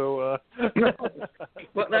 So,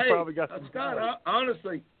 but I hey, probably got some Scott,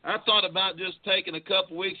 honestly, I thought about just taking a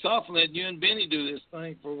couple weeks off and let you and Benny do this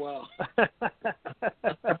thing for a while.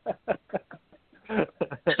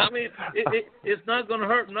 I mean, it's not going to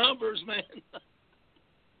hurt numbers, man.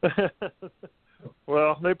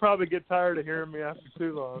 Well, they probably get tired of hearing me after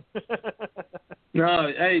too long.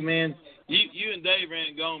 No, hey, man, you and Dave ran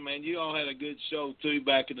and gone, man. You all had a good show too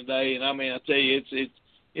back in the day, and I mean, I tell you,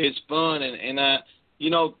 it's fun, and I, you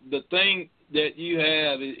know, the thing that you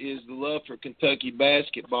have is the love for Kentucky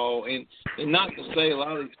basketball, and not to say a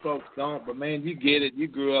lot of these folks don't, but man, you get it. You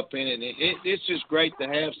grew up in it, and it's just great to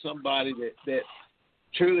have somebody that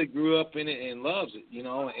truly grew up in it and loves it. You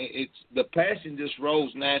know, it's the passion just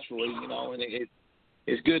rolls naturally. You know, and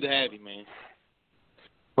it's good to have you, man.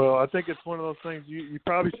 Well, I think it's one of those things you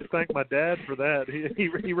probably should thank my dad for that.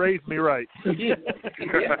 He raised me right.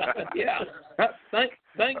 yeah.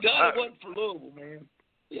 Thank God it wasn't for Louisville, man.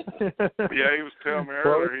 Yeah, he was telling me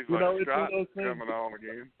earlier, he's like, Scott coming on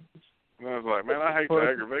again. And I was like, man, I hate to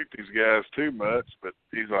aggravate these guys too much, but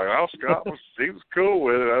he's like, oh, Scott was cool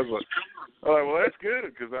with it. I was like, well, that's good,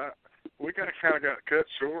 because we kind of got cut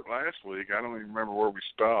short last week. I don't even remember where we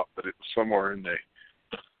stopped, but it was somewhere in the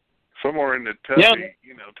Tubby. Yeah.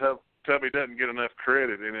 You know, Tubby doesn't get enough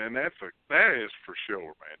credit, and that is for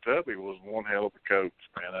sure, man. Tubby was one hell of a coach,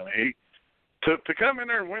 man. I mean, to come in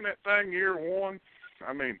there and win that thing year one.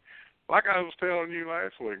 I mean, like I was telling you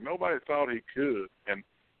last week, nobody thought he could. And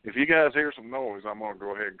if you guys hear some noise, I'm going to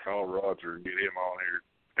go ahead and call Roger and get him on here.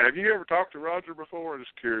 Have you ever talked to Roger before? I'm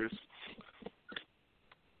just curious.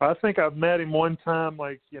 I think I've met him one time,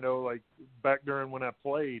 like back during when I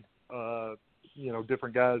played.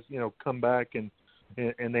 Different guys, come back and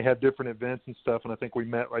they have different events and stuff. And I think we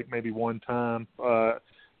met like maybe one time.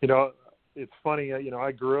 It's funny,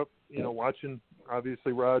 I grew up, watching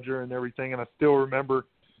obviously Roger and everything, and I still remember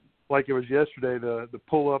like it was yesterday the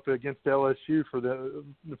pull up against LSU for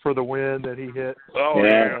the win that he hit. Oh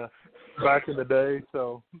yeah. Back in the day.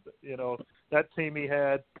 So that team he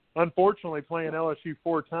had, unfortunately playing LSU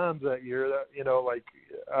 4 times that year. That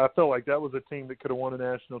I felt like that was a team that could have won a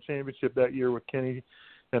national championship that year with Kenny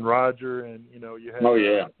and Roger, and you had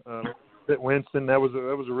Winston. That was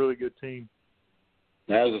a really good team.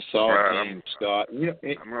 That was a solid team, Scott. You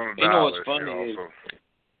know what's funny is,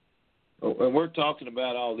 and we're talking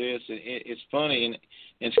about all this, and it's funny,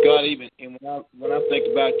 and Scott, even and when I think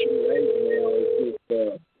about your age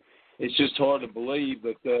now, it's just hard to believe,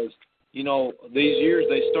 because these years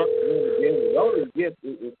they start to run together. The older you get,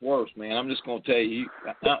 it's worse, man. I'm just going to tell you.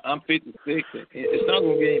 I'm 56. It's not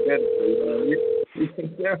going to get any better for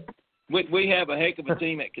you. We have a heck of a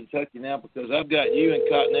team at Kentucky now, because I've got you and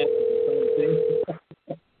Cotton on the same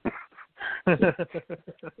team.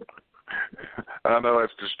 I know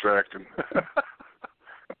that's distracting.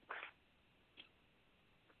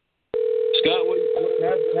 Scott,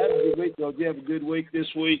 how did your week go? Did you have a good week this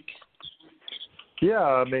week? Yeah,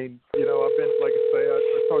 I mean, I've been, like I say,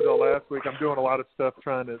 I told y'all last week, I'm doing a lot of stuff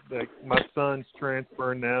trying to, my son's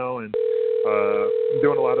transferring now, and I'm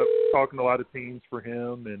doing talking to a lot of teams for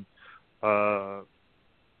him, and,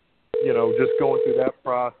 just going through that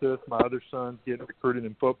process. My other son's getting recruited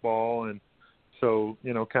in football, and so,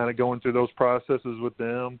 kind of going through those processes with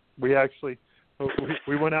them. We actually,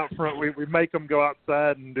 we went out front, we make them go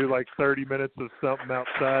outside and do like 30 minutes of something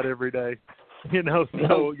outside every day. So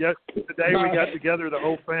today we got together, the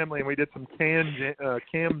whole family, and we did some cam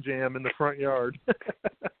jam in the front yard.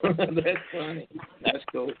 That's funny. That's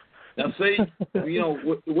cool. Now, see, we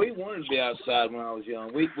wanted to be outside when I was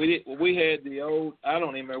young. We had the old, I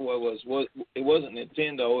don't even remember what it was. It wasn't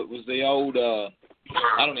Nintendo. It was the old,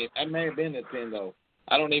 it may have been Nintendo.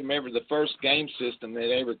 I don't even remember the first game system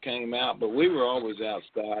that ever came out, but we were always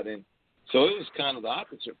outside. And so it was kind of the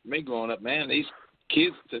opposite for me growing up. Man, these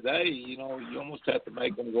kids today, you almost have to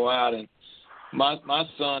make them go out. And my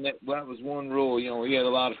son, that was one rule. We had a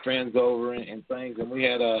lot of friends over and things, and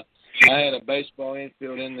I had a baseball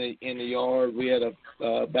infield in the yard. We had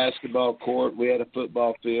a basketball court. We had a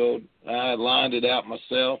football field. I lined it out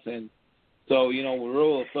myself, and so the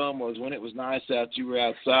rule of thumb was when it was nice out, you were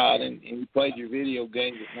outside, and you played your video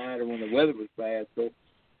games at night or when the weather was bad. So,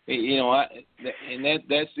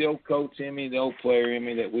 that's the old coach in me, the old player in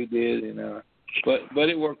me that we did, and but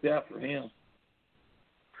it worked out for him.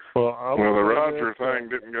 Well, the Roger thing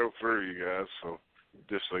didn't go through, you guys. So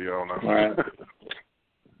just so y'all know. All right.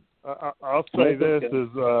 I'll say this is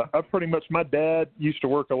I pretty much, my dad used to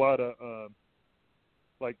work a lot of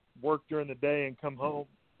like work during the day and come home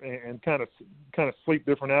and kind of sleep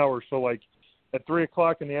different hours. So like at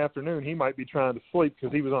 3:00 in the afternoon, he might be trying to sleep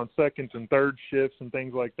because he was on second and third shifts and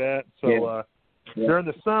things like that. So during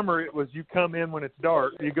the summer, it was you come in when it's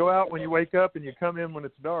dark. You go out when you wake up, and you come in when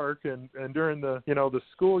it's dark. And during the the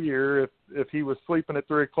school year, if he was sleeping at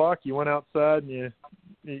 3:00, you went outside and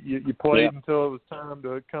you played until it was time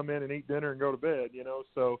to come in and eat dinner and go to bed.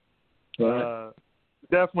 So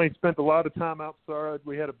definitely spent a lot of time outside.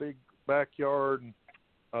 We had a big backyard, and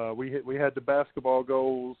we had the basketball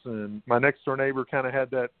goals. And my next door neighbor kind of had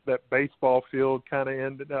that baseball field kind of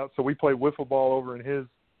ended out. So we played wiffle ball over in his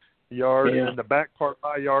yard, and the back part of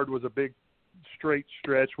my yard was a big straight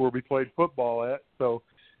stretch where we played football at. So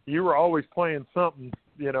you were always playing something,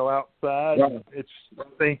 outside.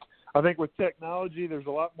 Right. I think with technology, there's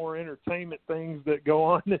a lot more entertainment things that go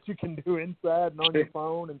on that you can do inside and on your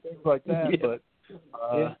phone and things like that. But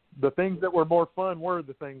the things that were more fun were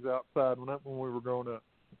the things outside when we were growing up.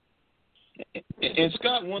 And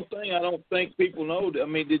Scott, one thing I don't think people know. I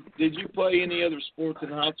mean, did you play any other sports in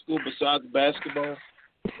high school besides basketball?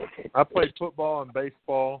 I played football and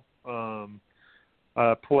baseball.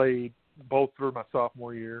 I played both through my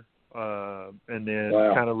sophomore year, and then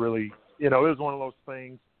kind of really, it was one of those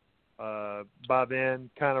things. By then,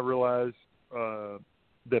 kind of realized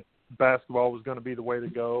that basketball was going to be the way to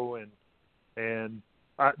go, and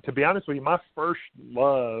to be honest with you, my first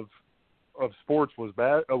love of sports was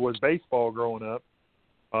baseball growing up.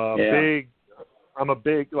 I'm a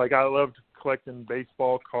big I loved collecting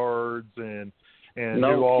baseball cards and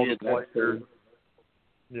knew all the players.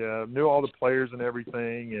 Yeah, knew all the players and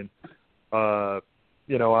everything, and I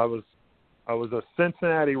was a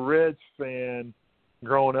Cincinnati Reds fan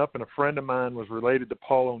growing up, and a friend of mine was related to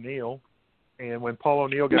Paul O'Neill, and when Paul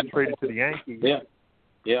O'Neill got traded to the Yankees,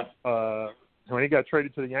 when he got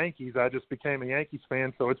traded to the Yankees, I just became a Yankees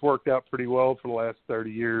fan. So it's worked out pretty well for the last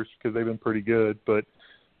 30 years because they've been pretty good, but.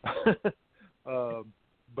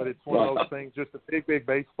 But it's one of those things, just a big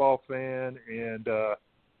baseball fan. And,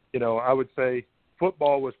 I would say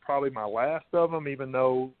football was probably my last of them, even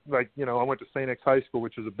though, I went to St. X High School,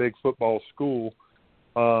 which is a big football school.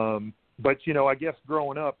 But, I guess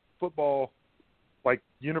growing up, football, like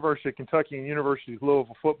University of Kentucky and University of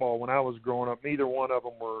Louisville football, when I was growing up, neither one of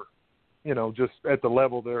them were, just at the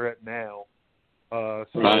level they're at now.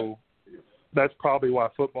 So that's probably why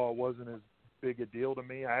football wasn't as big a deal to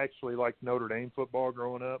me. I actually liked Notre Dame football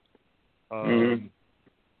growing up. And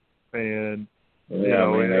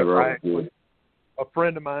a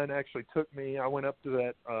friend of mine actually took me. I went up to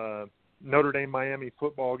that Notre Dame Miami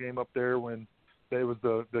football game up there when it was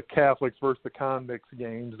the Catholics versus the convicts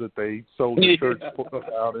games that they sold the church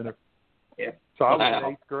out in it. So I was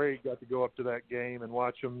in 8th grade, got to go up to that game and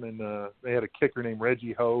watch them, and they had a kicker named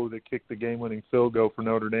Reggie Ho that kicked the game-winning field goal for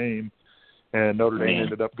Notre Dame. And Notre Dame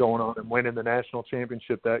ended up going on and winning the national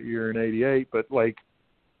championship that year in '88. But it was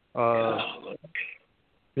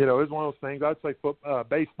one of those things. I'd say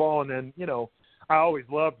baseball, and then I always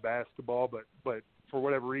loved basketball, but for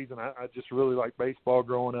whatever reason, I just really liked baseball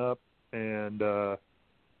growing up, and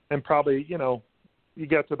probably you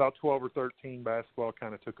got to about 12 or 13, basketball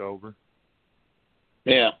kind of took over.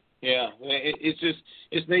 Yeah.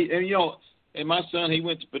 It's neat, and and my son, he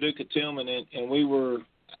went to Paducah Tillman, and we were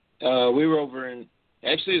over in,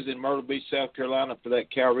 actually it was in Myrtle Beach, South Carolina for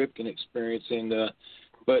that Cal Ripken experience,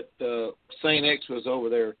 but St. X was over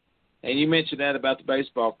there. And you mentioned that about the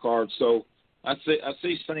baseball cards. So I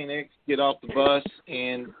see St. X get off the bus,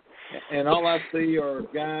 and all I see are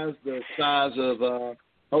guys the size of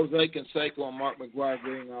Jose Canseco and Mark McGuire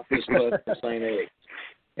getting off this bus for St. X.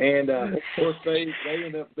 And, of course, they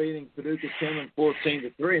ended up beating Paducah Tillman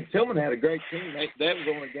 14-3. And Tillman had a great team. That was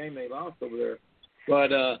the only game they lost over there.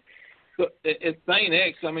 But at St.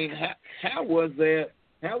 X, how was that?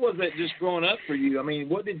 How was that just growing up for you?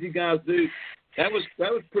 What did you guys do? that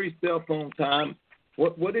was pretty cell phone time.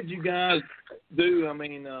 What did you guys do? I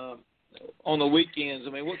mean, on the weekends.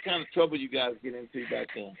 I mean, what kind of trouble you guys get into back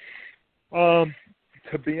then?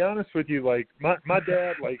 To be honest with you, like my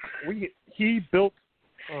dad, like he built,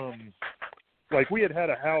 like we had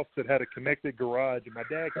a house that had a connected garage, and my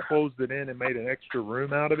dad closed it in and made an extra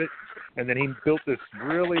room out of it, and then he built this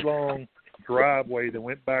really long driveway that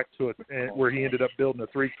went back to it, where he ended up building a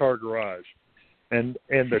 3-car garage, and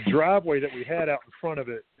the driveway that we had out in front of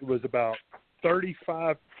it was about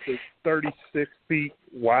 35 to 36 feet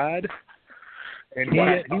wide, and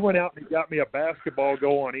he went out and he got me a basketball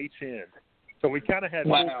goal on each end. So we kind of had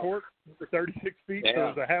full court for 36 feet, so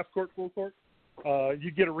it was a half court, full court.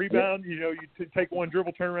 You get a rebound, you take one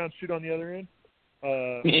dribble, turn around, shoot on the other end.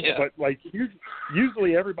 But like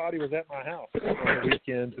usually everybody was at my house on the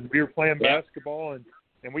weekends, and we were playing basketball,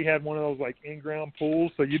 and we had one of those like in-ground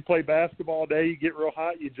pools. So you'd play basketball all day, you get real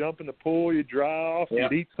hot, you jump in the pool, you dry off,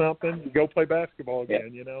 you'd eat something, you go play basketball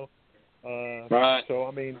again. So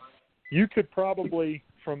I mean, you could probably,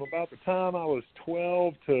 from about the time I was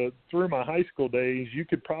 12 to through my high school days, you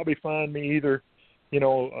could probably find me either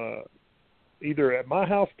at my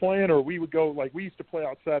house playing, or we would go, like we used to play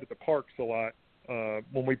outside at the parks a lot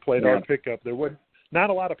when we played our pickup. There wasn't, not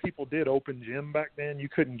a lot of people did open gym back then. You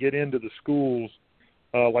couldn't get into the schools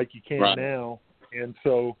like you can now. And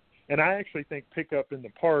so, and I actually think pickup in the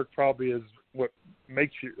park probably is what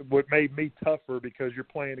made me tougher, because you're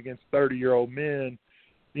playing against 30-year-old men,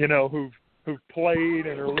 who've played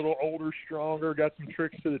and are a little older, stronger, got some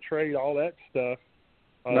tricks to the trade, all that stuff.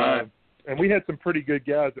 And we had some pretty good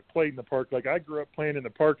guys that played in the park. Like I grew up playing in the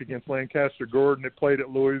park against Lancaster Gordon that played at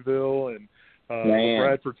Louisville, and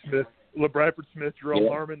LeBradford Smith, Jerome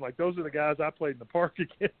Harmon. Like those are the guys I played in the park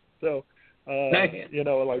against. So,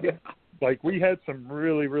 like we had some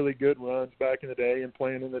really, really good runs back in the day, and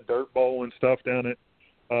playing in the dirt bowl and stuff down at,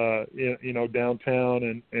 downtown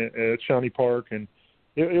and at Shawnee Park. And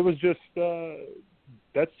it was just,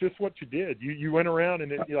 that's just what you did. You went around,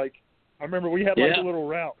 and I remember we had like a little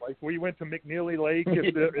route. Like we went to McNeely Lake.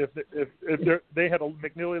 If they had a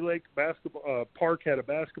McNeely Lake basketball park had a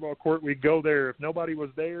basketball court, we'd go there. If nobody was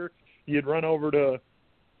there, you'd run over to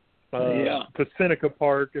Seneca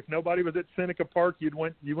Park. If nobody was at Seneca Park, you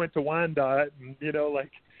went to Wyandotte, and you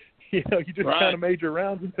just kind of made your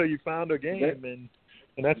rounds until you found a game, and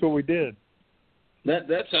that's what we did.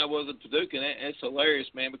 That's how it was at Paducah, and it's hilarious,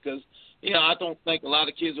 man, because, I don't think a lot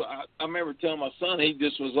of kids, I remember telling my son, he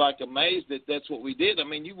just was like amazed that that's what we did. I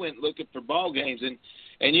mean, you went looking for ball games,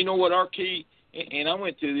 and you know what, our key, and I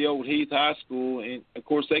went to the old Heath High School, and of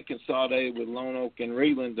course they consolidated with Lone Oak and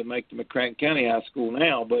Reeland to make the McCracken County High School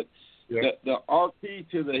now, but our key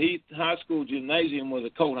to the Heath High School gymnasium was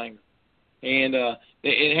a coat hanger. And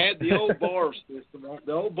it had the old bar system,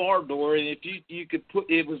 the old bar door, and if you could put,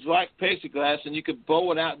 it was like plexiglass, and you could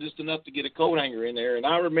bow it out just enough to get a coat hanger in there. And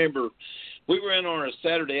I remember we were in on a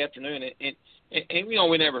Saturday afternoon, and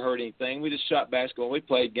we never heard anything. We just shot basketball. We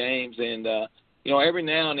played games, and every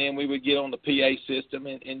now and then we would get on the PA system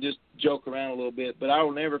and just joke around a little bit. But I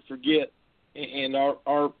will never forget. And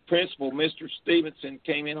our principal, Mr. Stevenson,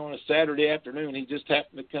 came in on a Saturday afternoon. He just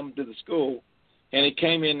happened to come to the school, and he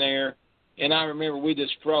came in there. And I remember we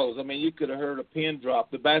just froze. I mean, you could have heard a pin drop.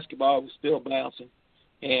 The basketball was still bouncing,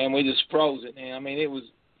 and we just froze it. And, I mean, it was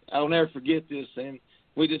 – I'll never forget this. And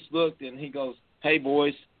we just looked, and he goes, "Hey,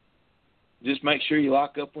 boys, just make sure you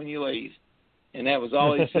lock up when you leave." And that was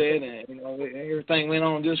all he said, and, everything went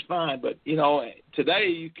on just fine. But, today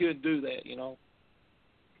you couldn't do that,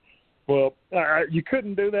 Well, you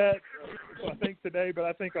couldn't do that, I think, today, but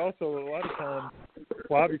I think also a lot of times,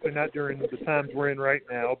 well, obviously not during the times we're in right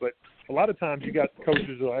now, but a lot of times you got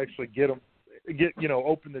coaches who actually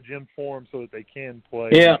open the gym for them so that they can play.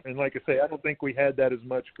 Yeah. And like I say, I don't think we had that as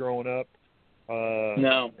much growing up.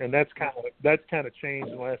 No. And that's kind of changed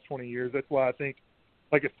in the last 20 years. That's why I think,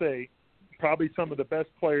 like I say, probably some of the best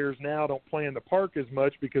players now don't play in the park as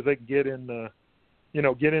much because they can get in the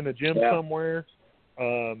gym somewhere.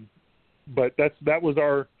 But that was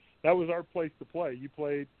our place to play. You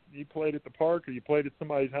played at the park, or you played at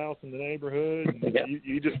somebody's house in the neighborhood, and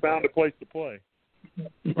you just found a place to play.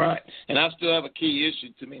 Right. And I still have a key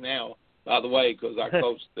issue to me now, by the way, because I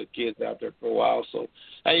coached the kids out there for a while. So,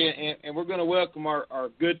 hey, and we're going to welcome our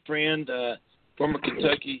good friend, former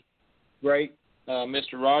Kentucky great,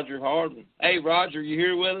 Mr. Roger Harden. Hey, Roger, you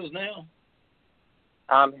here with us now?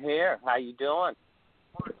 I'm here. How you doing?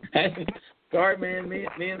 Hey. Sorry, man. Me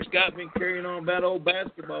and Scott been carrying on about old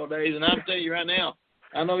basketball days, and I'll tell you right now,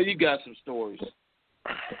 I know you got some stories.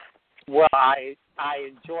 Well, I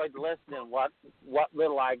enjoyed listening. What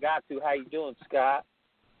little I got to. How you doing, Scott?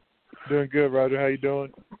 Doing good, Roger. How you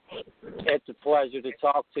doing? It's a pleasure to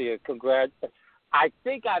talk to you. Congrats. I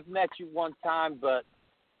think I've met you one time, but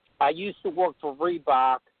I used to work for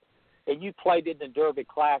Reebok, and you played in the Derby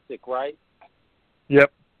Classic, right?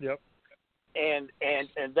 Yep. And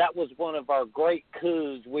that was one of our great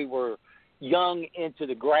coups. We were young into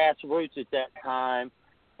the grassroots at that time,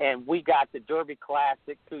 and we got the Derby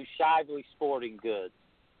Classic through Shively Sporting Goods.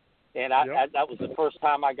 And that was the first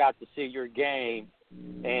time I got to see your game.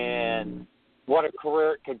 And what a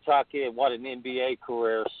career at Kentucky and what an NBA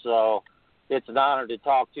career. So it's an honor to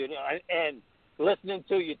talk to you. And listening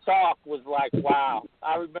to you talk was like, wow.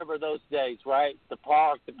 I remember those days, right? The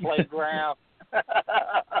park, the playground.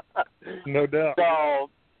 No doubt. So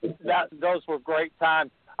those were great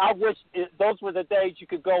times. I wish those were the days you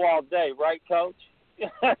could go all day, right, Coach? Yeah,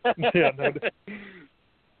 no doubt.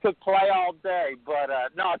 Could play all day. But,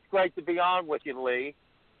 no, it's great to be on with you, Lee.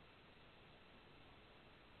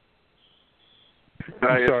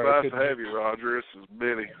 Hey, it's nice to have you, Roger. This is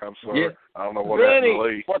Benny. I'm sorry. Yeah. I don't know what Benny, happened to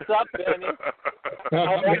Lee. what's up, Benny?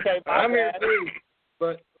 Okay, I'm here too,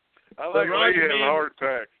 but I think Roger, Lee had man, a heart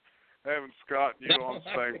attack having Scott and you on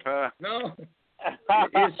the same time. No,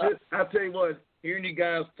 it's just, I'll tell you what, hearing you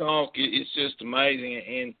guys talk, it's just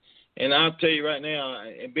amazing. And I'll tell you right now,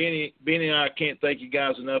 and Benny and I can't thank you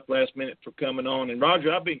guys enough last minute for coming on. And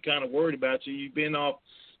Roger, I've been kind of worried about you. You've been off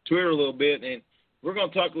Twitter a little bit, and we're going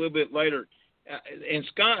to talk a little bit later. And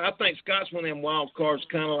Scott, I think Scott's one of them wild cards,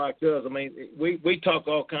 kind of like us. I mean, we talk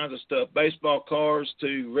all kinds of stuff, baseball cards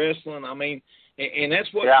to wrestling. I mean, and that's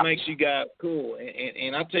what makes you guys cool.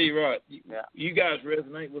 And I tell you what, you guys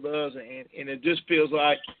resonate with us, and it just feels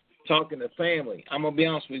like talking to family. I'm gonna be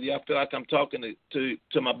honest with you. I feel like I'm talking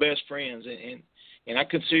to my best friends, and I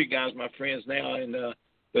consider you guys my friends now. And but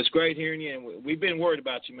it's great hearing you. And we've been worried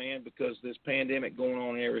about you, man, because this pandemic going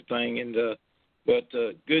on and everything. And but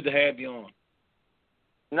good to have you on.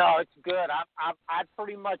 No, it's good. I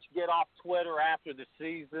pretty much get off Twitter after the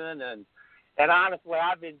season, and honestly,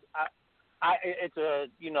 it's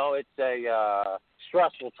a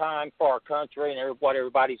stressful time for our country and what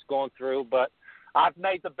everybody's going through, but I've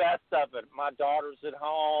made the best of it. My daughter's at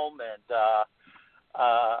home, and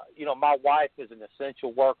my wife is an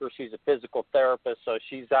essential worker. She's a physical therapist, so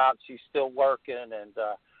she's out. She's still working,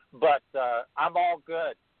 but I'm all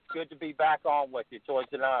good. Good to be back on with you. It's always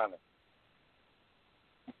an honor.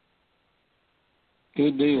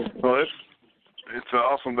 Good deal. Well, it's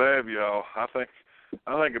awesome to have y'all. I think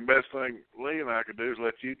the best thing Lee and I could do is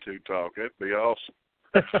let you two talk. That'd be awesome.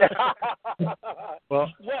 Well,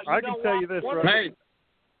 I can tell you this, right? Hey,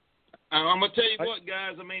 I'm gonna tell you what,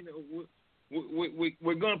 guys. I mean,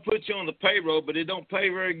 we're gonna put you on the payroll, but it don't pay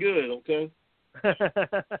very good. Okay. That's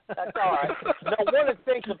all right. Now, one of the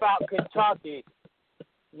things about Kentucky.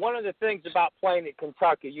 One of the things about playing at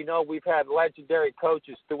Kentucky, we've had legendary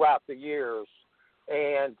coaches throughout the years.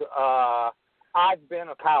 And I've been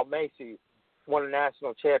a Kyle Macy, won a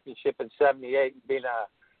national championship in '78, being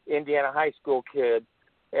an Indiana high school kid.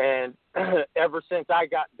 And ever since I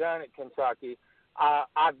got done at Kentucky,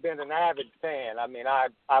 I've been an avid fan. I mean,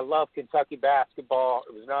 I love Kentucky basketball.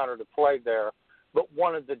 It was an honor to play there. But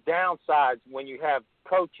one of the downsides when you have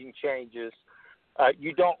coaching changes,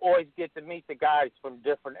 you don't always get to meet the guys from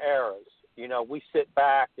different eras. We sit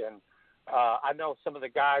back and I know some of the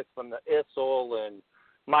guys from the Issel and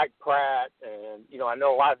Mike Pratt, and, I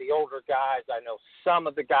know a lot of the older guys. I know some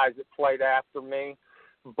of the guys that played after me.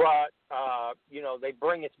 But, they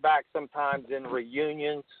bring us back sometimes in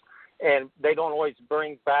reunions, and they don't always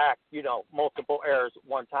bring back, multiple eras at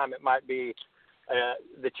one time. It might be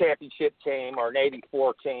the championship team or an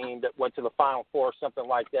 '84 team that went to the Final Four or something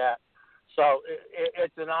like that. So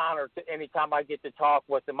it's an honor to anytime I get to talk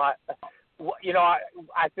with them. I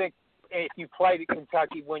think if you played at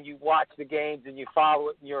Kentucky, when you watch the games and you follow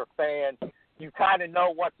it and you're a fan, you kind of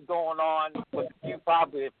know what's going on with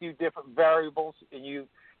probably a few different variables, and you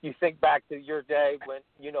think back to your day when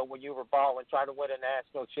you were balling, trying to win a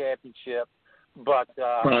national championship. But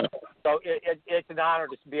so it's an honor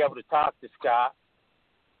to be able to talk to Scott.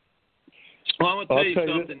 Well, I'm gonna tell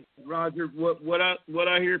you something, Roger. What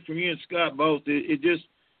I hear from you and Scott both, it just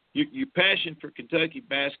your passion for Kentucky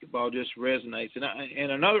basketball just resonates.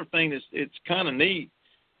 And another thing it's kind of neat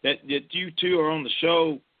that you two are on the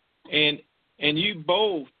show, and you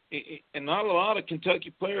both, and not a lot of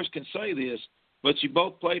Kentucky players can say this, but you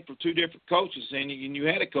both played for two different coaches, and you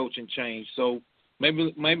had a coaching change. So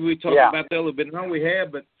maybe we talk about that a little bit. I know we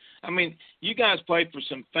have, but I mean, you guys played for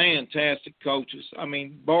some fantastic coaches. I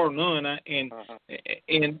mean, bar none.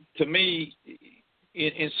 And to me,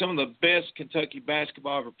 in some of the best Kentucky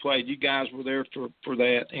basketball ever played. You guys were there for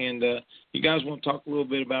that, and you guys want to talk a little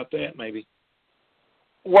bit about that, maybe?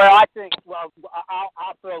 Well, I think. Well,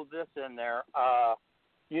 I'll throw this in there. I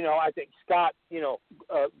think Scott.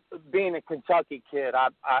 Being a Kentucky kid,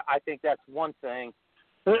 I think that's one thing,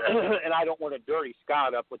 and I don't want to dirty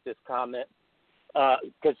Scott up with this comment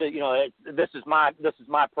because this is my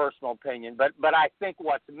personal opinion. But I think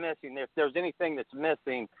what's missing, if there's anything that's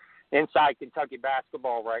missing inside Kentucky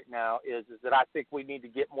basketball right now, is that I think we need to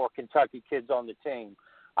get more Kentucky kids on the team.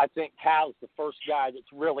 I think Cal's the first guy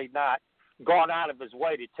that's really not gone out of his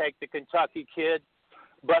way to take the Kentucky kid.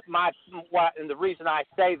 But and the reason I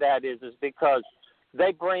say that is because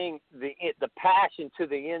they bring the passion to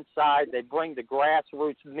the inside. They bring the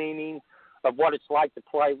grassroots meaning of what it's like to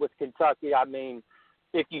play with Kentucky. I mean,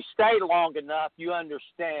 if you stay long enough, you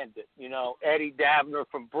understand it. Eddie Davner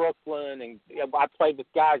from Brooklyn, and I played with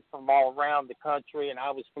guys from all around the country, and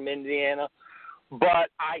I was from Indiana.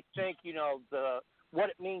 But I think, what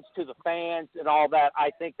it means to the fans and all that,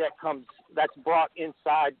 I think that's brought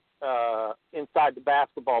inside the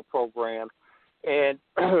basketball program. And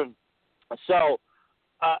so,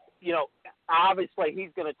 obviously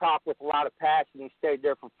he's going to talk with a lot of passion. He stayed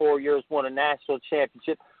there for 4 years, won a national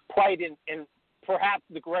championship, played in perhaps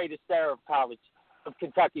the greatest era of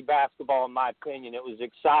Kentucky basketball, in my opinion. It was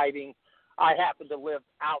exciting. I happened to live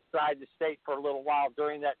outside the state for a little while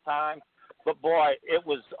during that time, but boy, it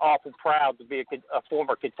was awful proud to be a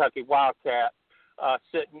former Kentucky Wildcat,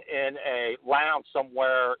 sitting in a lounge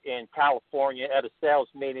somewhere in California at a sales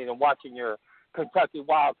meeting and watching your Kentucky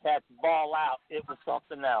Wildcats ball out. It was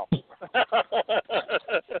something else.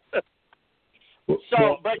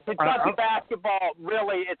 But Kentucky basketball,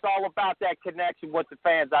 really, it's all about that connection with the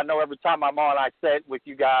fans. I know every time I'm on, I say it with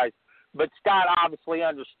you guys. But Scott obviously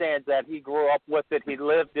understands that. He grew up with it. He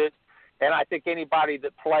lived it. And I think anybody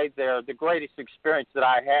that played there, the greatest experience that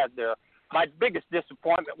I had there, my biggest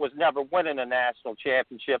disappointment was never winning a national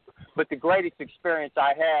championship. But the greatest experience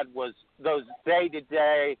I had was those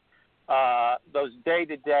day-to-day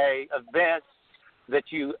events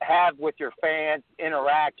that you have with your fans,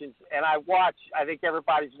 interactions. And I think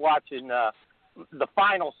everybody's watching the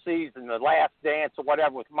final season, the Last Dance or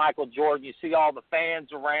whatever with Michael Jordan. You see all the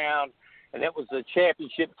fans around, and it was the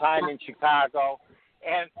championship time in Chicago.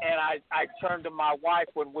 And I turned to my wife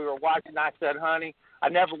when we were watching. I said, honey, I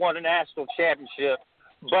never won a national championship,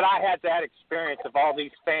 but I had that experience of all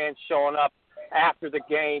these fans showing up after the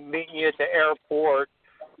game, meeting you at the airport,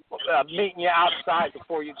 meeting you outside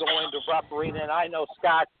before you go into Rupp Arena. And I know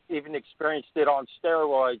Scott even experienced it on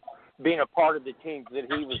steroids, being a part of the teams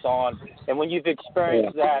that he was on. And when you've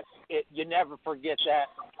experienced that, you never forget that,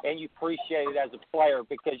 and you appreciate it as a player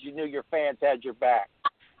because you knew your fans had your back.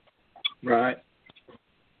 Right.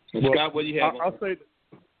 Well, Scott, what do you have?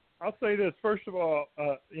 I'll say this. First of all,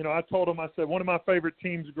 I told him, I said, one of my favorite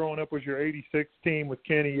teams growing up was your 86 team with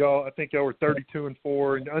Kenny. I think y'all were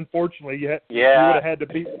 32-4. And unfortunately, you would have had to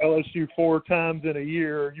beat LSU 4 times in a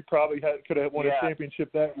year. You probably could have won a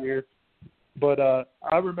championship that year. But I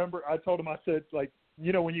remember I told him, I said, like,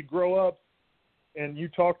 when you grow up and you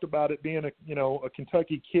talked about it being a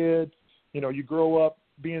Kentucky kid, you grow up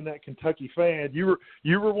being that Kentucky fan, you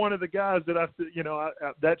were one of the guys that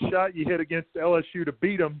that shot you hit against LSU to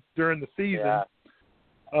beat them during the season. Yeah.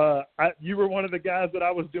 You were one of the guys that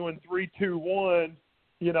I was doing 3-2-1,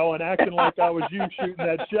 and acting like I was you shooting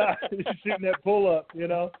that shot, shooting that pull up,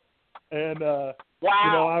 and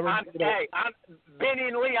wow. I'm Benny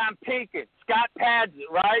and Lee. I'm peeking. Scott pads it,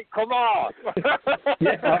 right? Come on.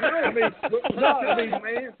 Man,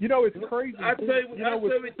 it's crazy. I tell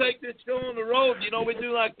you, we take this show on the road. We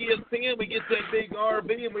do like ESPN. We get that big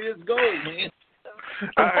RV and we just go, man.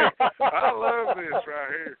 I love this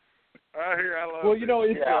right here. I love. Well,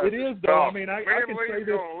 it is though. I mean, I can say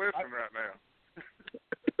this. Listen right now.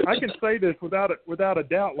 I can say this without a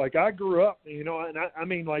doubt. Like, I grew up, and I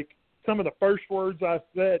mean, like, some of the first words I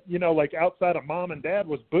said, like outside of mom and dad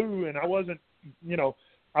was boo, and I wasn't,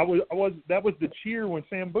 I was that was the cheer when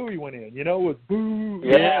Sam Bowie went in, it was boo.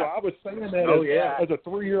 Yeah. I was saying that as a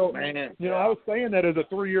 3-year-old, I was saying that as a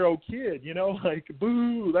 3-year-old kid, like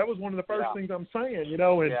boo. That was one of the first things I'm saying,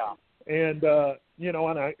 and I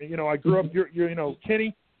grew up,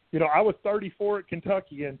 Kenny. I was 34 at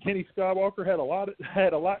Kentucky, and Kenny Skywalker had a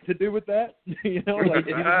lot to do with that. Like, he was one of my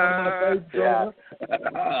favorites growing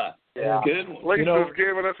up. Yeah. Good. Lisa's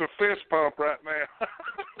giving us a fist pump right now.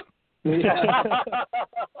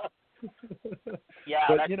 Yeah,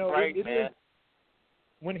 but, that's great, man.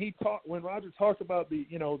 When Roger talked about the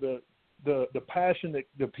the passion that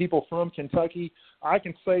the people from Kentucky, I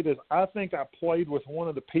can say this. I think I played with one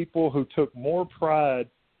of the people who took more pride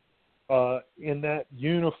in that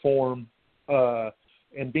uniform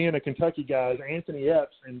and being a Kentucky guy is Anthony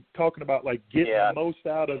Epps, and talking about like getting the most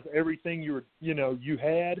out of everything you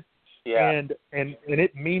had. Yeah. And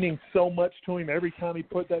it meaning so much to him every time he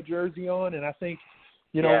put that jersey on. And I think,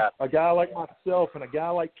 a guy like myself and a guy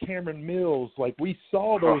like Cameron Mills, like we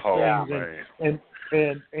saw those things.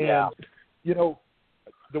 And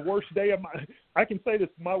the worst day of I can say this,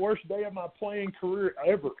 my worst day of my playing career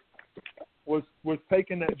ever was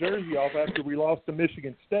taking that jersey off after we lost to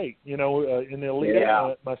Michigan State, in the Elite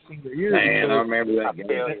my senior year. Man, I remember that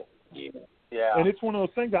game. Yeah. And it's one of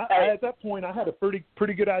those things. At that point, I had a pretty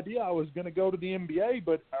good idea I was going to go to the NBA,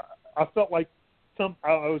 but I felt like I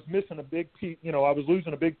was missing a big piece. I was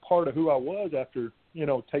losing a big part of who I was after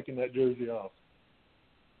taking that jersey off.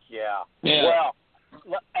 Yeah. Well,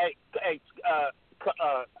 and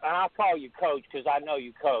I'll call you Coach because I know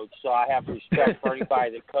you coach, so I have respect for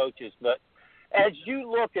anybody that coaches. But as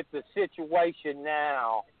you look at the situation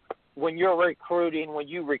now, when you're recruiting, when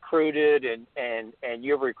you recruited and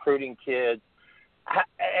you're recruiting kids,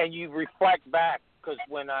 and you reflect back, because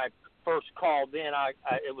when I first called in, I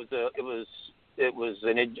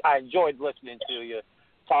enjoyed listening to you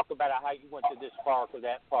talk about how you went to this park or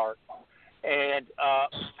that park, and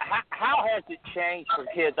how has it changed for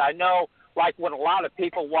kids? I know, like when a lot of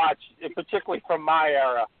people watch, particularly from my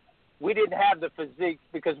era, we didn't have the physique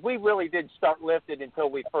because we really didn't start lifting until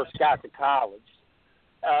we first got to college.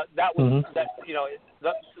 That was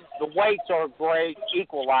the weights are a great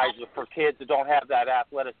equalizer for kids that don't have that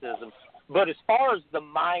athleticism. But as far as the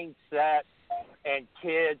mindset and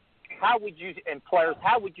kids, how would you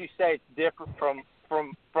say it's different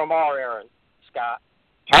from our era, Scott?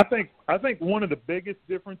 I think one of the biggest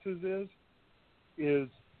differences is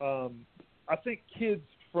I think kids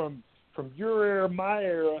from your era, my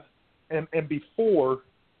era, and before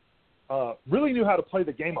really knew how to play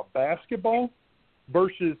the game of basketball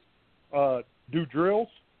versus do drills,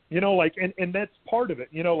 and that's part of it.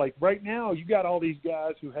 Like right now you got all these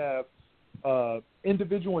guys who have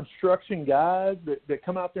individual instruction guys that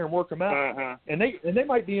come out there and work them out, and they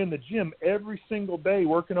might be in the gym every single day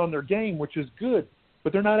working on their game, which is good,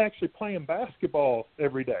 but they're not actually playing basketball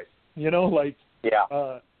every day.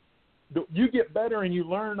 You get better and you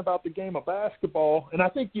learn about the game of basketball, and I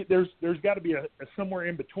think there's got to be a somewhere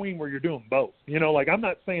in between where you're doing both. Like I'm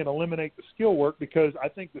not saying eliminate the skill work, because I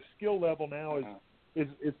think the skill level now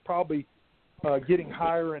is probably getting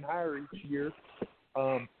higher and higher each year.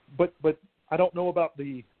 But I don't know about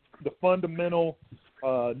the fundamental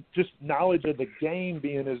just knowledge of the game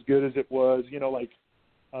being as good as it was.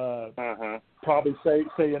 Probably say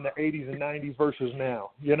in the 80s and 90s versus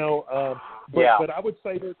now. But I would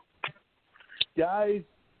say that guys,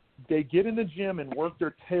 they get in the gym and work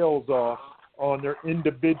their tails off on their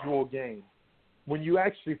individual game. When you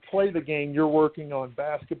actually play the game, you're working on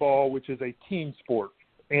basketball, which is a team sport.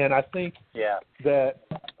 And I think that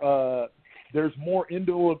there's more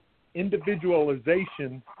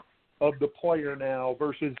individualization of the player now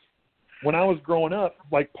versus when I was growing up.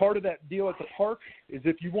 Like part of that deal at the park is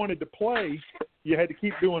if you wanted to play, you had to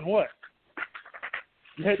keep doing what?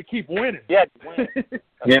 You had to keep winning. Yeah, win.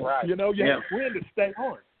 That's right. You had to win to stay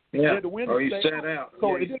on. Yeah. You had to win or to you stay sat on. out.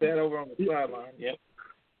 So you sat over on the sideline. Yep.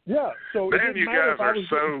 Yeah, so it didn't matter if I was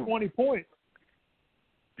getting 20 points.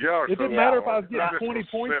 It didn't matter if I was getting 20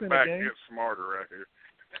 points in the game. Get smarter right here.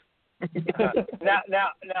 Now,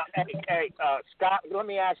 hey, Scott, let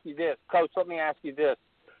me ask you this. Coach, let me ask you this.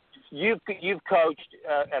 You've coached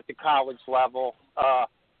at the college level.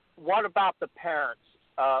 What about the parents?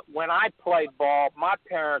 When I played ball, my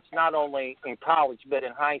parents, not only in college but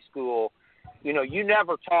in high school, you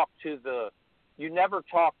never talked to the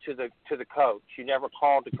coach. You never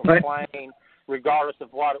called to complain, regardless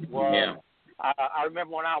of what it was. Yeah. I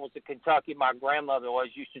remember when I was in Kentucky, my grandmother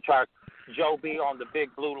always used to try Joe B on the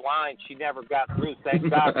big blue line. She never got through, thank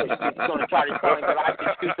God, because she was going to try to tell him that I could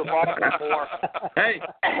shoot the ball more. Hey,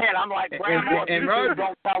 and I'm like, Grandma, and Roger,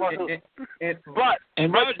 don't tell her who.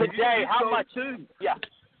 And Roger, today, how much? Too. Yeah.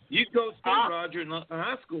 You coached too, Roger, in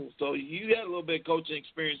high school, so you had a little bit of coaching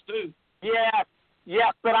experience too.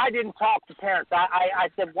 Yeah, but I didn't talk to parents. I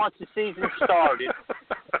said once the season started.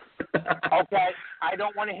 Okay, I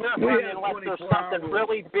don't want to hear from you unless there's something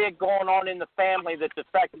really big going on in the family that's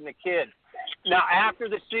affecting the kid. Now, after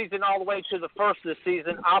the season, all the way to the first of the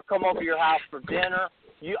season, I'll come over to your house for dinner.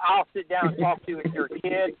 I'll sit down and talk to you with your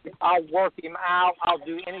kid. I'll work him out. I'll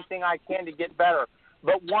do anything I can to get better.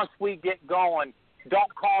 But once we get going,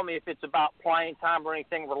 don't call me if it's about playing time or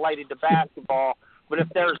anything related to basketball, But if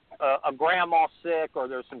there's a grandma sick or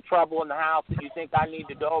there's some trouble in the house that you think I need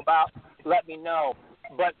to know about, let me know.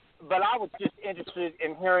 But I was just interested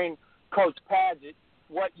in hearing Coach Padgett,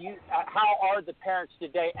 how are the parents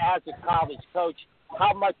today as a college coach?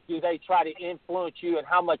 How much do they try to influence you, and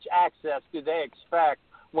how much access do they expect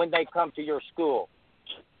when they come to your school?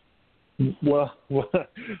 Well,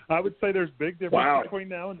 I would say there's big difference between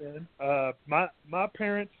now and then. My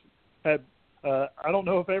parents had. I don't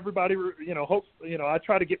know if everybody, I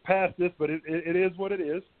try to get past this, but it is what it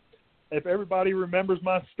is. If everybody remembers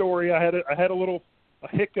my story, I had a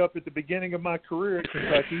hiccup at the beginning of my career at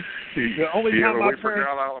Kentucky. The only time my parents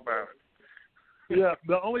forgot all about it. Yeah,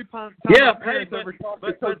 the only time yeah, my parents ever talked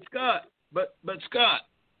to Coach. But Scott,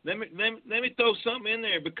 let me throw something in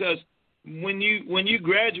there, because when you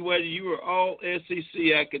graduated, you were all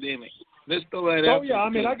SEC academic. Let's throw that out. Oh yeah, I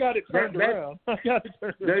mean, I got it turned around. I'm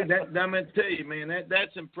gonna tell you, man,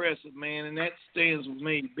 that's impressive, man, and that stands with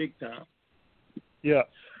me big time. Yeah.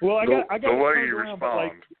 Well, I got the way it turned you around, respond. but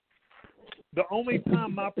like the only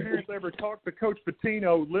time my parents ever talked to Coach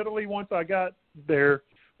Pitino, literally once I got there,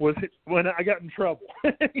 was when I got in trouble.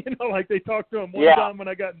 Like they talked to him one time when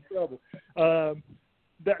I got in trouble.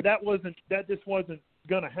 That just wasn't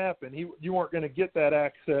going to happen. You weren't going to get that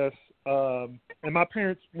access. And my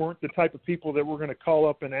parents weren't the type of people that were going to call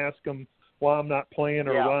up and ask them why I'm not playing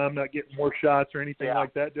or why I'm not getting more shots or anything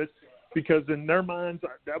like that. Just because in their minds,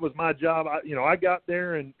 that was my job. I got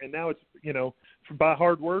there, and now it's, by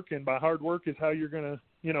hard work, and by hard work is how you're going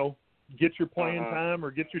to, get your playing time or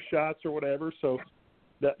get your shots or whatever. So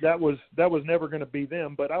that was never going to be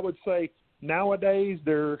them. But I would say nowadays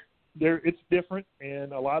it's different,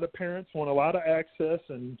 and a lot of parents want a lot of access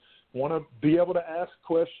and want to be able to ask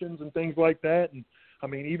questions and things like that. And I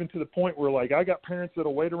mean, even to the point where, like, I got parents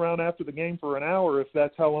that'll wait around after the game for an hour if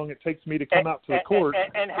that's how long it takes me to come out to the court.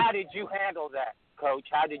 And how did you handle that, Coach?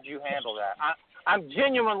 How did you handle that? I'm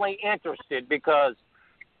genuinely interested because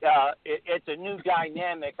it's a new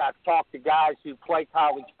dynamic. I've talked to guys who play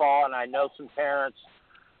college ball, and I know some parents.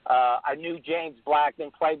 I knew James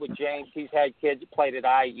Blackman, played with James. He's had kids that played at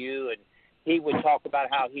IU, and he would talk about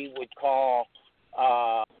how he would call,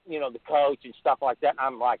 the coach and stuff like that. And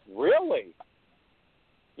I'm like, really?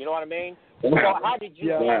 You know what I mean? So how did you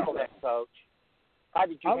handle that, Coach? How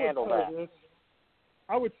did you handle that?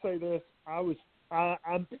 I would say this.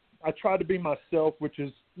 I try to be myself, which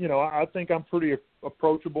is, I think I'm pretty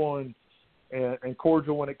approachable and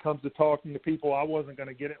cordial when it comes to talking to people. I wasn't going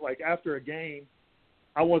to get it. Like, after a game,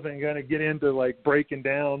 I wasn't going to get into, like, breaking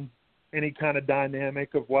down any kind of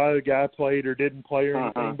dynamic of why the guy played or didn't play or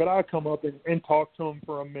anything. But I'd come up and talk to him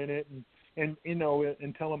for a minute and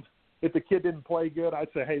tell him if the kid didn't play good, I'd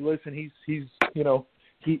say, hey, listen, he's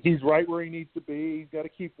right where he needs to be. He's got to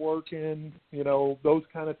keep working, those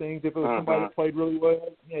kind of things. If it was somebody that played really well,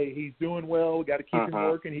 hey, he's doing well. Got to keep him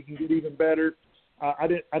working. He can get even better. I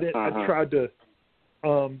tried to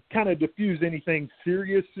kind of diffuse anything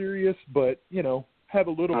serious, but, have a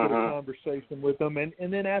little bit of conversation with them.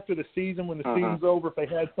 And then after the season, when the season's over, if they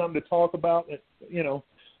had something to talk about,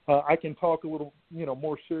 I can talk a little,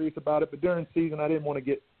 more serious about it. But during the season, I didn't want to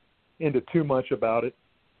get into too much about it.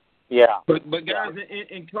 Yeah. But guys,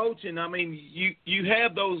 in coaching, I mean, you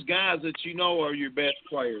have those guys that are your best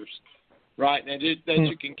players, right? And that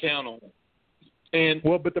you can count on. And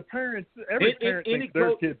but the parents, every parent thinks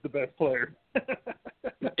their kid's the best player.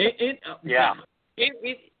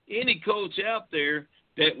 Any coach out there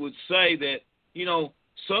that would say that,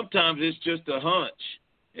 sometimes it's just a hunch.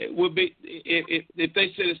 It would be if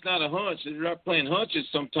they said it's not a hunch, they're not playing hunches.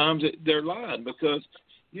 Sometimes they're lying because,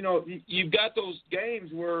 you've got those games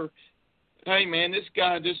where, hey man, this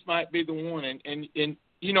guy just might be the one, and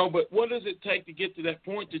but what does it take to get to that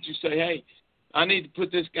point that you say, hey, I need to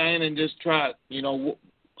put this guy in and just try it?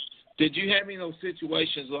 Did you have any of those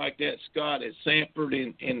situations like that, Scott, at Sanford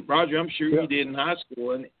and Roger? I'm sure you did in high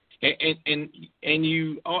school, and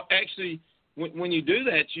you actually, when you do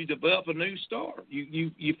that, you develop a new star.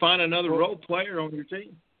 You find another role player on your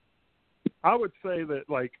team. I would say that,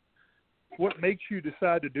 like, what makes you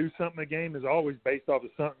decide to do something in a game is always based off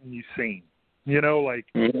of something you've seen. I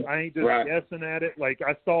ain't just guessing at it. Like,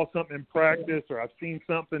 I saw something in practice or I've seen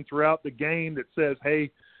something throughout the game that says,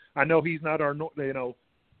 hey, I know he's not our,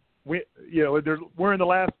 we're in the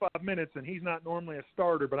last 5 minutes and he's not normally a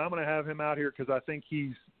starter, but I'm going to have him out here because I think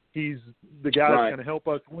he's the guy that's going to help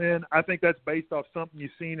us win. I think that's based off something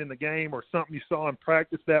you've seen in the game or something you saw in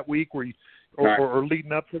practice that week where or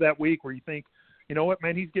leading up to that week where you think, you know what,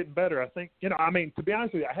 man, he's getting better. I think, to be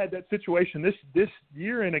honest with you, I had that situation this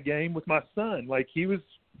year in a game with my son. Like, he's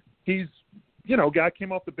guy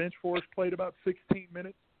came off the bench for us, played about 16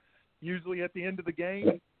 minutes. usually at the end of the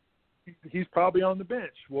game, he's probably on the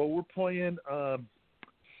bench. Well, we're playing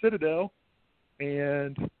Citadel,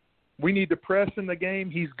 and we need to press in the game.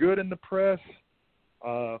 He's good in the press.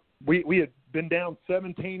 We had been down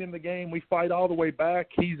 17 in the game. We fight all the way back.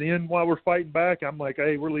 He's in while we're fighting back. I'm like,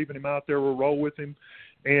 hey, we're leaving him out there. We'll roll with him.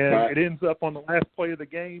 And it ends up on the last play of the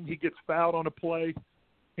game. He gets fouled on a play.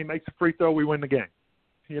 He makes a free throw. We win the game.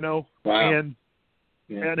 And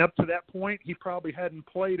up to that point, he probably hadn't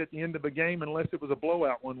played at the end of the game unless it was a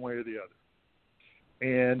blowout one way or the other.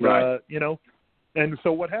 And, and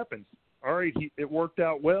so what happens? All right, it worked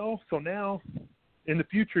out well. So now in the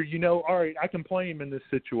future, all right, I can play him in this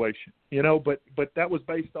situation, but that was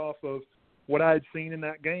based off of what I had seen in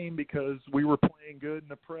that game because we were playing good in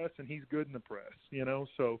the press and he's good in the press,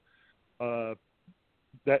 So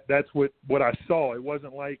that's what I saw. It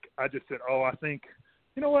wasn't like I just said, I think,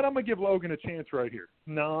 you know what, I'm going to give Logan a chance right here.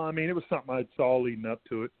 No, I mean, it was something I saw leading up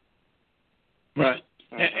to it. Right.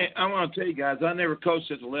 And I want to tell you guys, I never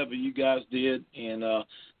coached at the level you guys did, and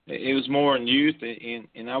it was more in youth,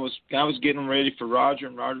 and I was getting ready for Roger,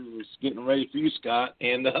 and Roger was getting ready for you, Scott.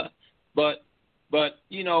 And but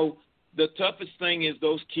the toughest thing is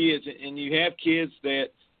those kids, and you have kids that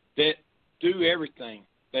do everything.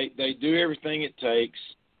 They do everything it takes,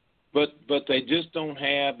 but they just don't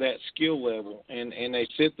have that skill level, and they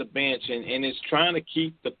sit the bench, and it's trying to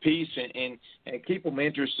keep the peace and keep them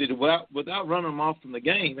interested without running them off from the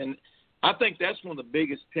game. And I think that's one of the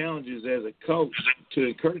biggest challenges as a coach to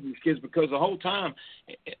encourage these kids, because the whole time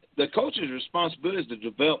the coach's responsibility is to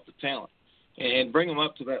develop the talent and bring them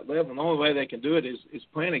up to that level. And the only way they can do it is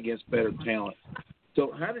playing against better talent.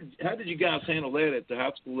 So how did you guys handle that at the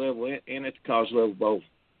high school level and at the college level both?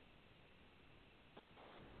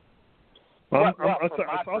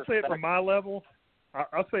 I'll say it from my level.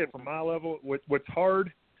 I'll say it from my level. What's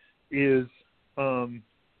hard is I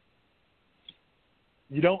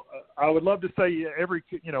would love to say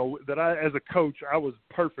that I, as a coach, I was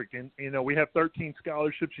perfect. And, we have 13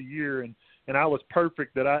 scholarships a year, and I was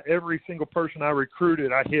perfect that every single person I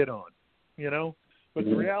recruited, I hit on, But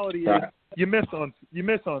the reality is you miss on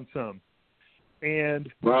some.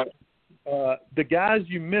 And the guys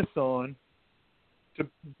you miss on,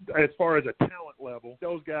 as far as a talent level,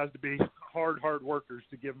 those guys to be hard workers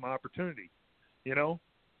to give them opportunity,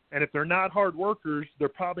 And if they're not hard workers, they're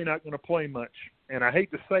probably not going to play much. And I hate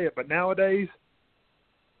to say it, but nowadays,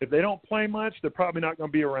 if they don't play much, they're probably not going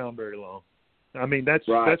to be around very long. I mean, that's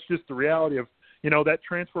just the reality of, that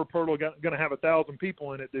transfer portal going to have 1,000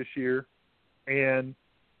 people in it this year. And,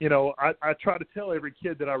 I try to tell every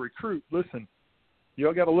kid that I recruit, listen,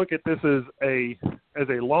 you got to look at this as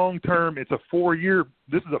a long-term. It's a 4-year.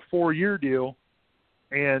 This is a 4-year deal,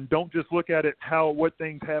 and don't just look at it what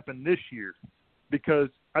things happen this year, because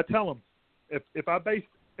I tell them if I based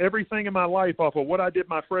everything in my life off of what I did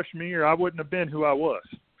my freshman year, I wouldn't have been who I was,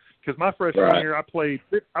 because my freshman year I played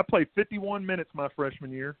 51 minutes my freshman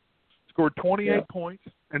year, scored 28 points,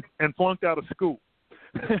 and flunked out of school.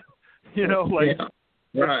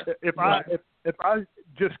 If I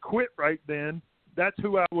just quit right then, that's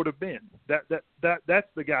who I would have been. That's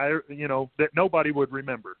the guy, that nobody would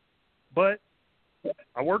remember. But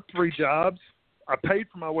I worked 3 jobs. I paid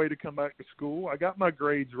for my way to come back to school. I got my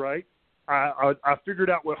grades right. I figured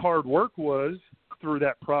out what hard work was through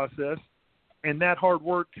that process, and that hard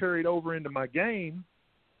work carried over into my game.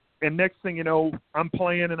 And next thing you know, I'm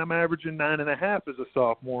playing and I'm averaging 9.5 as a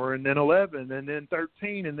sophomore, and then 11, and then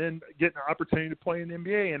 13, and then getting an opportunity to play in the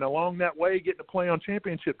NBA, and along that way getting to play on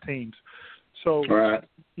championship teams. So,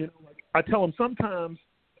 I tell them sometimes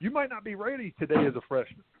you might not be ready today as a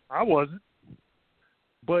freshman. I wasn't,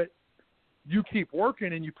 but you keep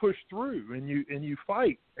working and you push through and you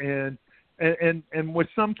fight, and with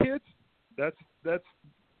some kids, that's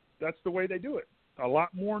the way they do it. A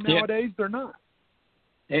lot more nowadays, they're not.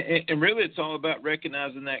 And really, it's all about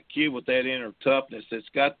recognizing that kid with that inner toughness that's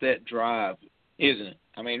got that drive, isn't it?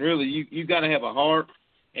 I mean, really, you got to have a heart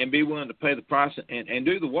and be willing to pay the price and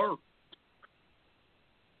do the work.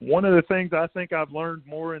 One of the things I think I've learned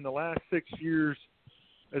more in the last 6 years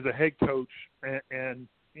as a head coach, and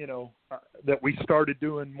that we started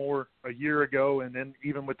doing more a year ago, and then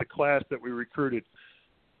even with the class that we recruited,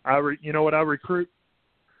 I recruit.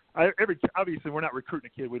 Obviously, we're not recruiting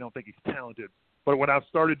a kid we don't think he's talented. But when I've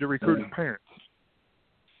started to recruit his parents,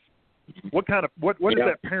 what does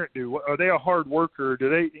that parent do? Are they a hard worker? Do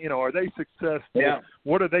they, are they successful? Yeah.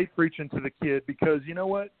 What are they preaching to the kid? Because you know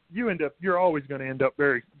what, you're always going to end up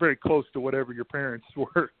very, very close to whatever your parents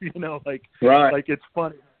were. Like it's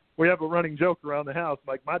funny. We have a running joke around the house.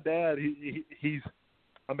 Like my dad, he is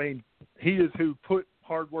who put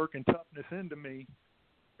hard work and toughness into me.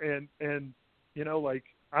 and you know, like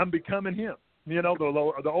I'm becoming him. You know,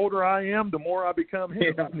 the older I am, the more I become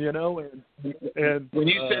him. Yeah. You know, and when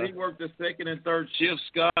you said he worked the second and third shift,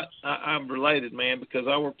 Scott, I'm related, man, because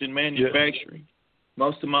I worked in manufacturing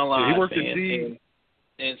most of my life. Yeah, he worked in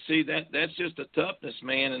and see that's just a toughness,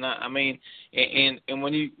 man. And I mean, and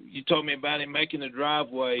when you told me about him making the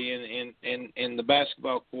driveway and the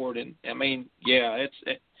basketball court, and I mean, yeah,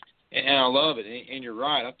 and I love it. And you're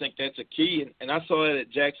right. I think that's a key. And I saw that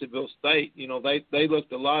at Jacksonville State. You know, they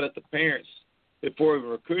looked a lot at the parents before even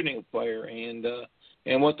recruiting a player, and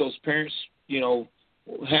what those parents, you know,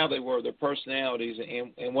 how they were, their personalities,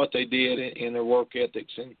 and what they did in their work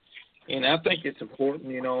ethics. And I think it's important,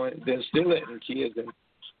 you know, to instill that in kids.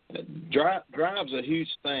 And drive's a huge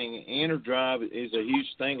thing. Inner drive is a huge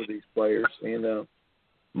thing with these players. And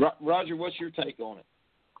Roger, what's your take on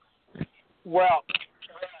it? Well,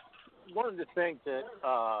 one of the things that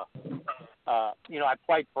you know, I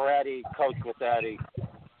played for Eddie, coached with Eddie,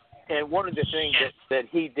 and one of the things that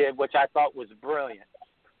he did, which I thought was brilliant,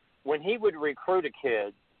 when he would recruit a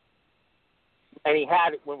kid, and he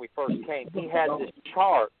had it when we first came, he had this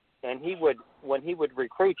chart, and when he would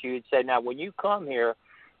recruit you, he'd say, now when you come here,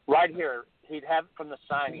 right here, he'd have it from the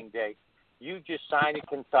signing date. You just sign in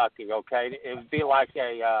Kentucky, okay? It would be like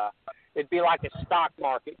a stock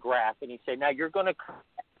market graph, and he'd say, now you're going to,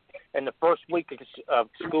 in the first week of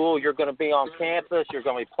school, you're going to be on campus, you're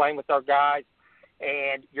going to be playing with our guys,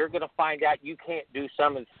 and you're going to find out you can't do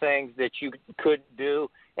some of the things that you couldn't do.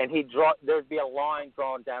 And there'd be a line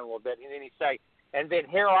drawn down a little bit. And then he'd say, and then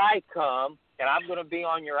here I come, and I'm going to be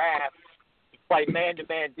on your ass to play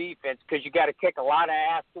man-to-man defense because you got to kick a lot of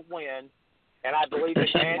ass to win. And I believe in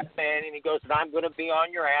man-to-man. And he goes, and I'm going to be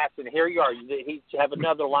on your ass. And here you are. He'd have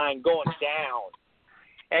another line going down.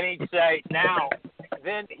 And he'd say, now,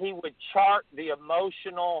 then he would chart the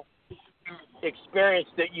emotional experience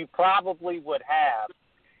that you probably would have,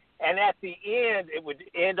 and at the end it would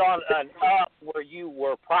end on an up where you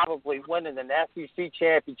were probably winning an SEC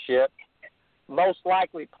championship, most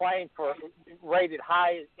likely playing for rated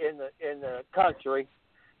high in the country,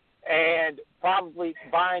 and probably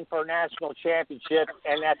vying for a national championship.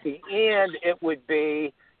 And at the end it would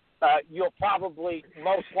be you'll probably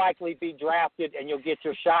most likely be drafted and you'll get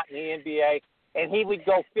your shot in the NBA. And he would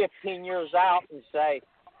go 15 years out and say,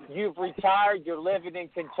 you've retired, you're living in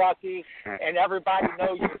Kentucky, and everybody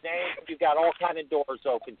knows your name, and you got all kind of doors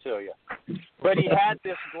open to you. But he had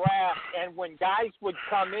this graph, and when guys would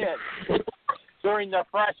come in during their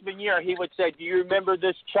freshman year, he would say, do you remember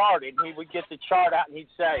this chart? And he would get the chart out, and he'd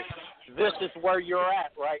say, this is where you're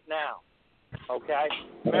at right now. Okay?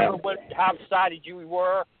 Remember how excited you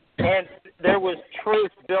were? And there was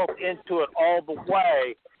truth built into it all the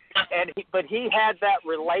way. But he had that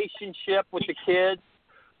relationship with the kids,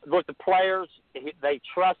 with the players. They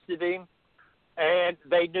trusted him, and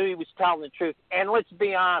they knew he was telling the truth. And let's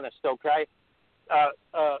be honest, okay,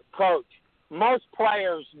 Coach, most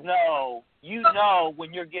players know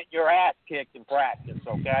when you're getting your ass kicked in practice,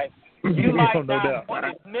 okay? You might not want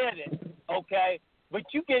to admit it, okay, but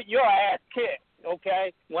you get your ass kicked,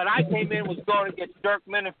 okay? When I came in was going against Dirk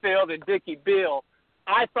Minifield and Dickie Beal,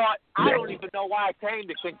 I thought, I don't even know why I came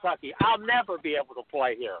to Kentucky. I'll never be able to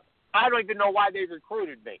play here. I don't even know why they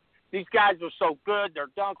recruited me. These guys are so good. They're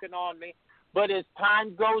dunking on me. But as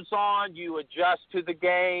time goes on, you adjust to the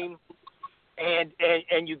game,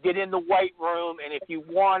 and you get in the weight room. And if you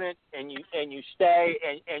want it, and you stay,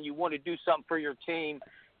 and you want to do something for your team,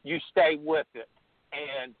 you stay with it.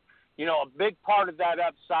 And you know, a big part of that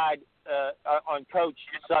upside on Coach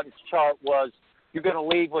Sutton's chart was you're going to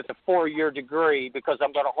leave with a 4-year degree because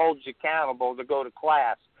I'm going to hold you accountable to go to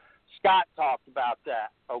class. Scott talked about that,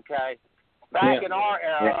 okay? Back in our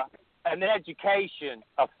era, an education,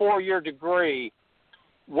 a 4-year degree,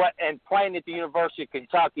 and playing at the University of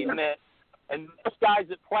Kentucky meant, and those guys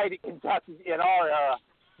that played at Kentucky in our era,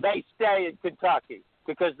 they stay in Kentucky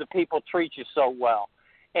because the people treat you so well.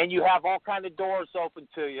 And you have all kind of doors open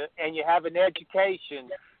to you, and you have an education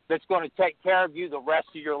that's going to take care of you the rest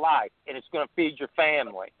of your life, and it's going to feed your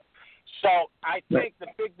family. So I think the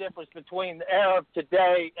big difference between the era of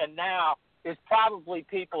today and now is probably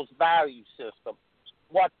people's value system,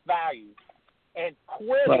 what's valued. And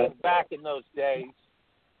quitting back in those days,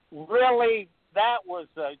 really, that was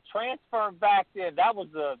a transfer back then. That was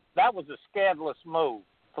a scandalous move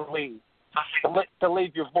to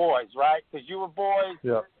leave your boys, right? Because you were boys.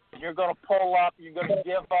 Yeah. You're going to pull up. You're going to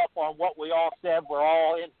give up on what we all said we're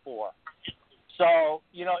all in for. So,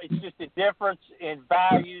 you know, it's just a difference in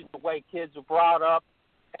values, the way kids are brought up.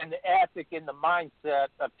 and the ethic and the mindset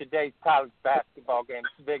of today's college basketball game.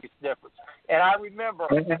 It's the biggest difference. And I remember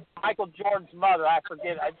Michael Jordan's mother, I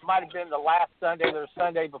forget, it might have been the last Sunday or the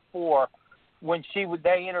Sunday before, when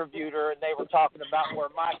they interviewed her and they were talking about where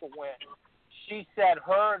Michael went. She said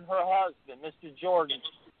her and her husband, Mr. Jordan,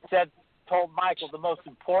 told Michael the most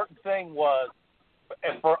important thing was,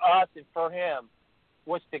 and for us and for him,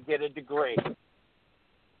 was to get a degree.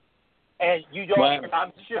 And you don't. Wow.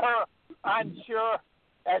 I'm sure,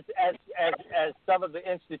 as some of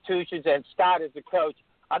the institutions and Scott as a coach,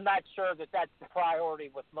 I'm not sure that that's the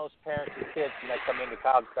priority with most parents and kids when they come into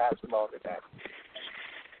college basketball today.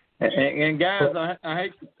 And guys, I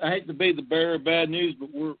hate to be the bearer of bad news, but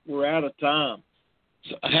we're out of time.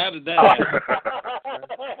 So how did that happen?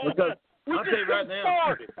 Because I'll tell you right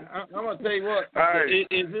now, I'm going to tell you what,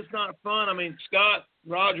 is this not fun? I mean, Scott,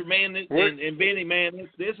 Roger, man, and Benny, man,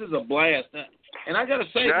 this is a blast. And I got to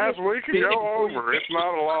say, guys, we can go over. It's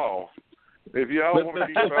not a law. If y'all want to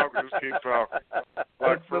keep talking, just keep talking.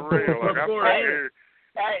 Like, for real. Like, I'm sitting here.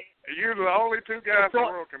 You're the only two guys in the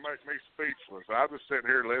world can make me speechless. I'm just sitting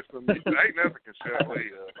here listening. Ain't nothing can shut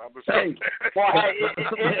me up. I'm just saying.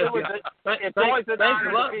 It's always an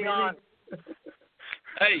honor to be on.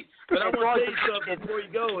 Hey, but I want to tell you something before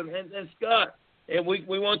you go, and Scott, and we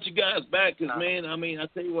want you guys back because, man, I mean, I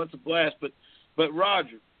tell you what's a blast. But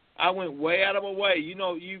Roger, I went way out of my way. You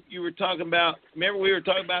know, you were talking about, remember we were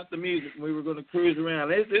talking about the music and we were going to cruise around.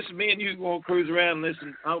 This is me and you going to cruise around and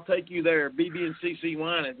listen. I'll take you there, BB and CC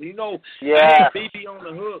Winans. You know, I had BB on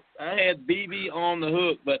the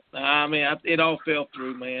hook. But, I mean, it all fell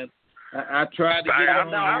through, man. I tried to get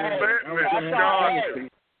on there.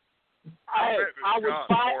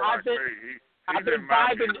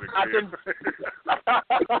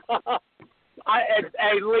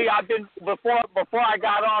 Hey Lee, before I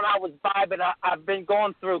got on, I was vibing. I've been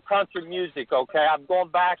going through country music. Okay, I'm going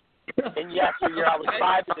back in yesteryear. I was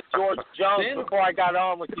vibing to George Jones before I got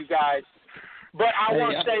on with you guys. But I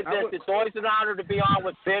want to say this: it's always an honor to be on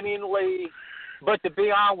with Benny and Lee, but to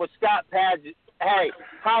be on with Scott Padgett. Hey,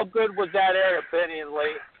 how good was that era, Benny and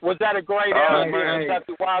Lee? Was that a great era for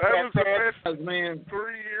Kentucky Wildcat fans? Man,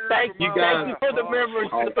 3 years. Thank you for the memories.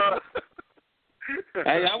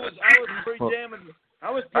 Hey, I was pre-jamming. Hey,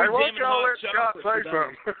 why don't y'all let Scott say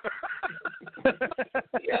something?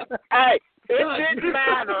 Hey, it didn't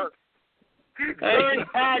matter.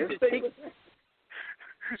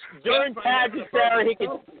 During Padgett's era,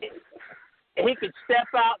 he could step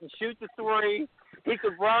out and shoot the three. He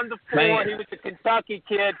could run the floor. Man. He was a Kentucky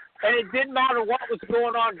kid. And it didn't matter what was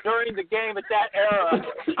going on during the game at that era.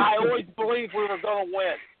 I always believed we were going to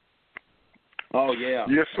win. Oh, yeah.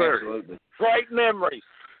 Yes, sir. Absolutely. Great memories.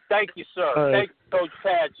 Thank you, sir. Thank you, Coach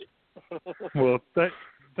Padgett. Well,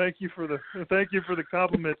 thank you for the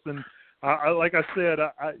compliments. And I like I said,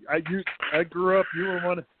 I grew up.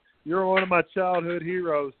 You were one of my childhood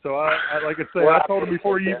heroes. So I like I said, I told him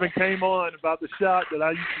before you even came on about the shot that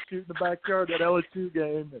I used to shoot in the backyard at LSU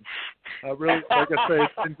game. And I really, like I say,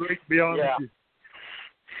 it's been great to be on with you.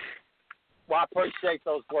 Well, I appreciate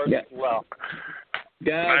those words as well.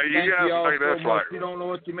 Guys, thank you all so much. You don't know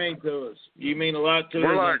what you mean to us. You mean a lot to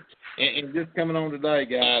us. And just coming on today,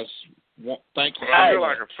 guys. Thank you. I feel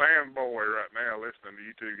like a fanboy right now listening to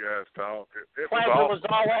you two guys talk. It was Pleasure awesome. was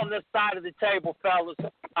all on this side of the table, fellas.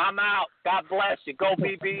 I'm out. God bless you. Go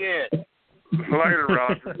BBN. Later,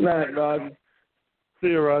 Roger. Night, Roger. See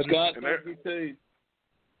you, Roger. Scott, thank you too.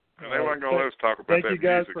 And they weren't going to let us talk about that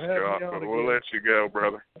music, Scott, but we'll let you go,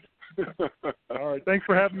 brother. All right. Thanks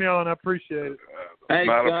for having me on. I appreciate it. Hey,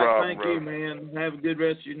 not Scott, a problem, thank brother. you, man. Have a good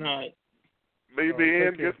rest of your night.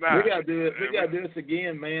 BBN, good night. We got to do it. We got to do this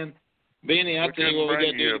again, man. Benny, I tell you what, we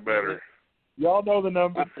got to do it better. Y'all know the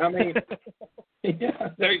number. I mean, yeah,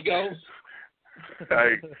 there you go.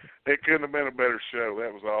 Hey, it couldn't have been a better show.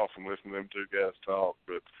 That was awesome listening to them two guys talk.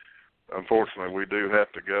 But unfortunately, we do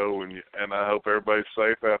have to go, and I hope everybody's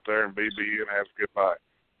safe out there and BBN has a good night.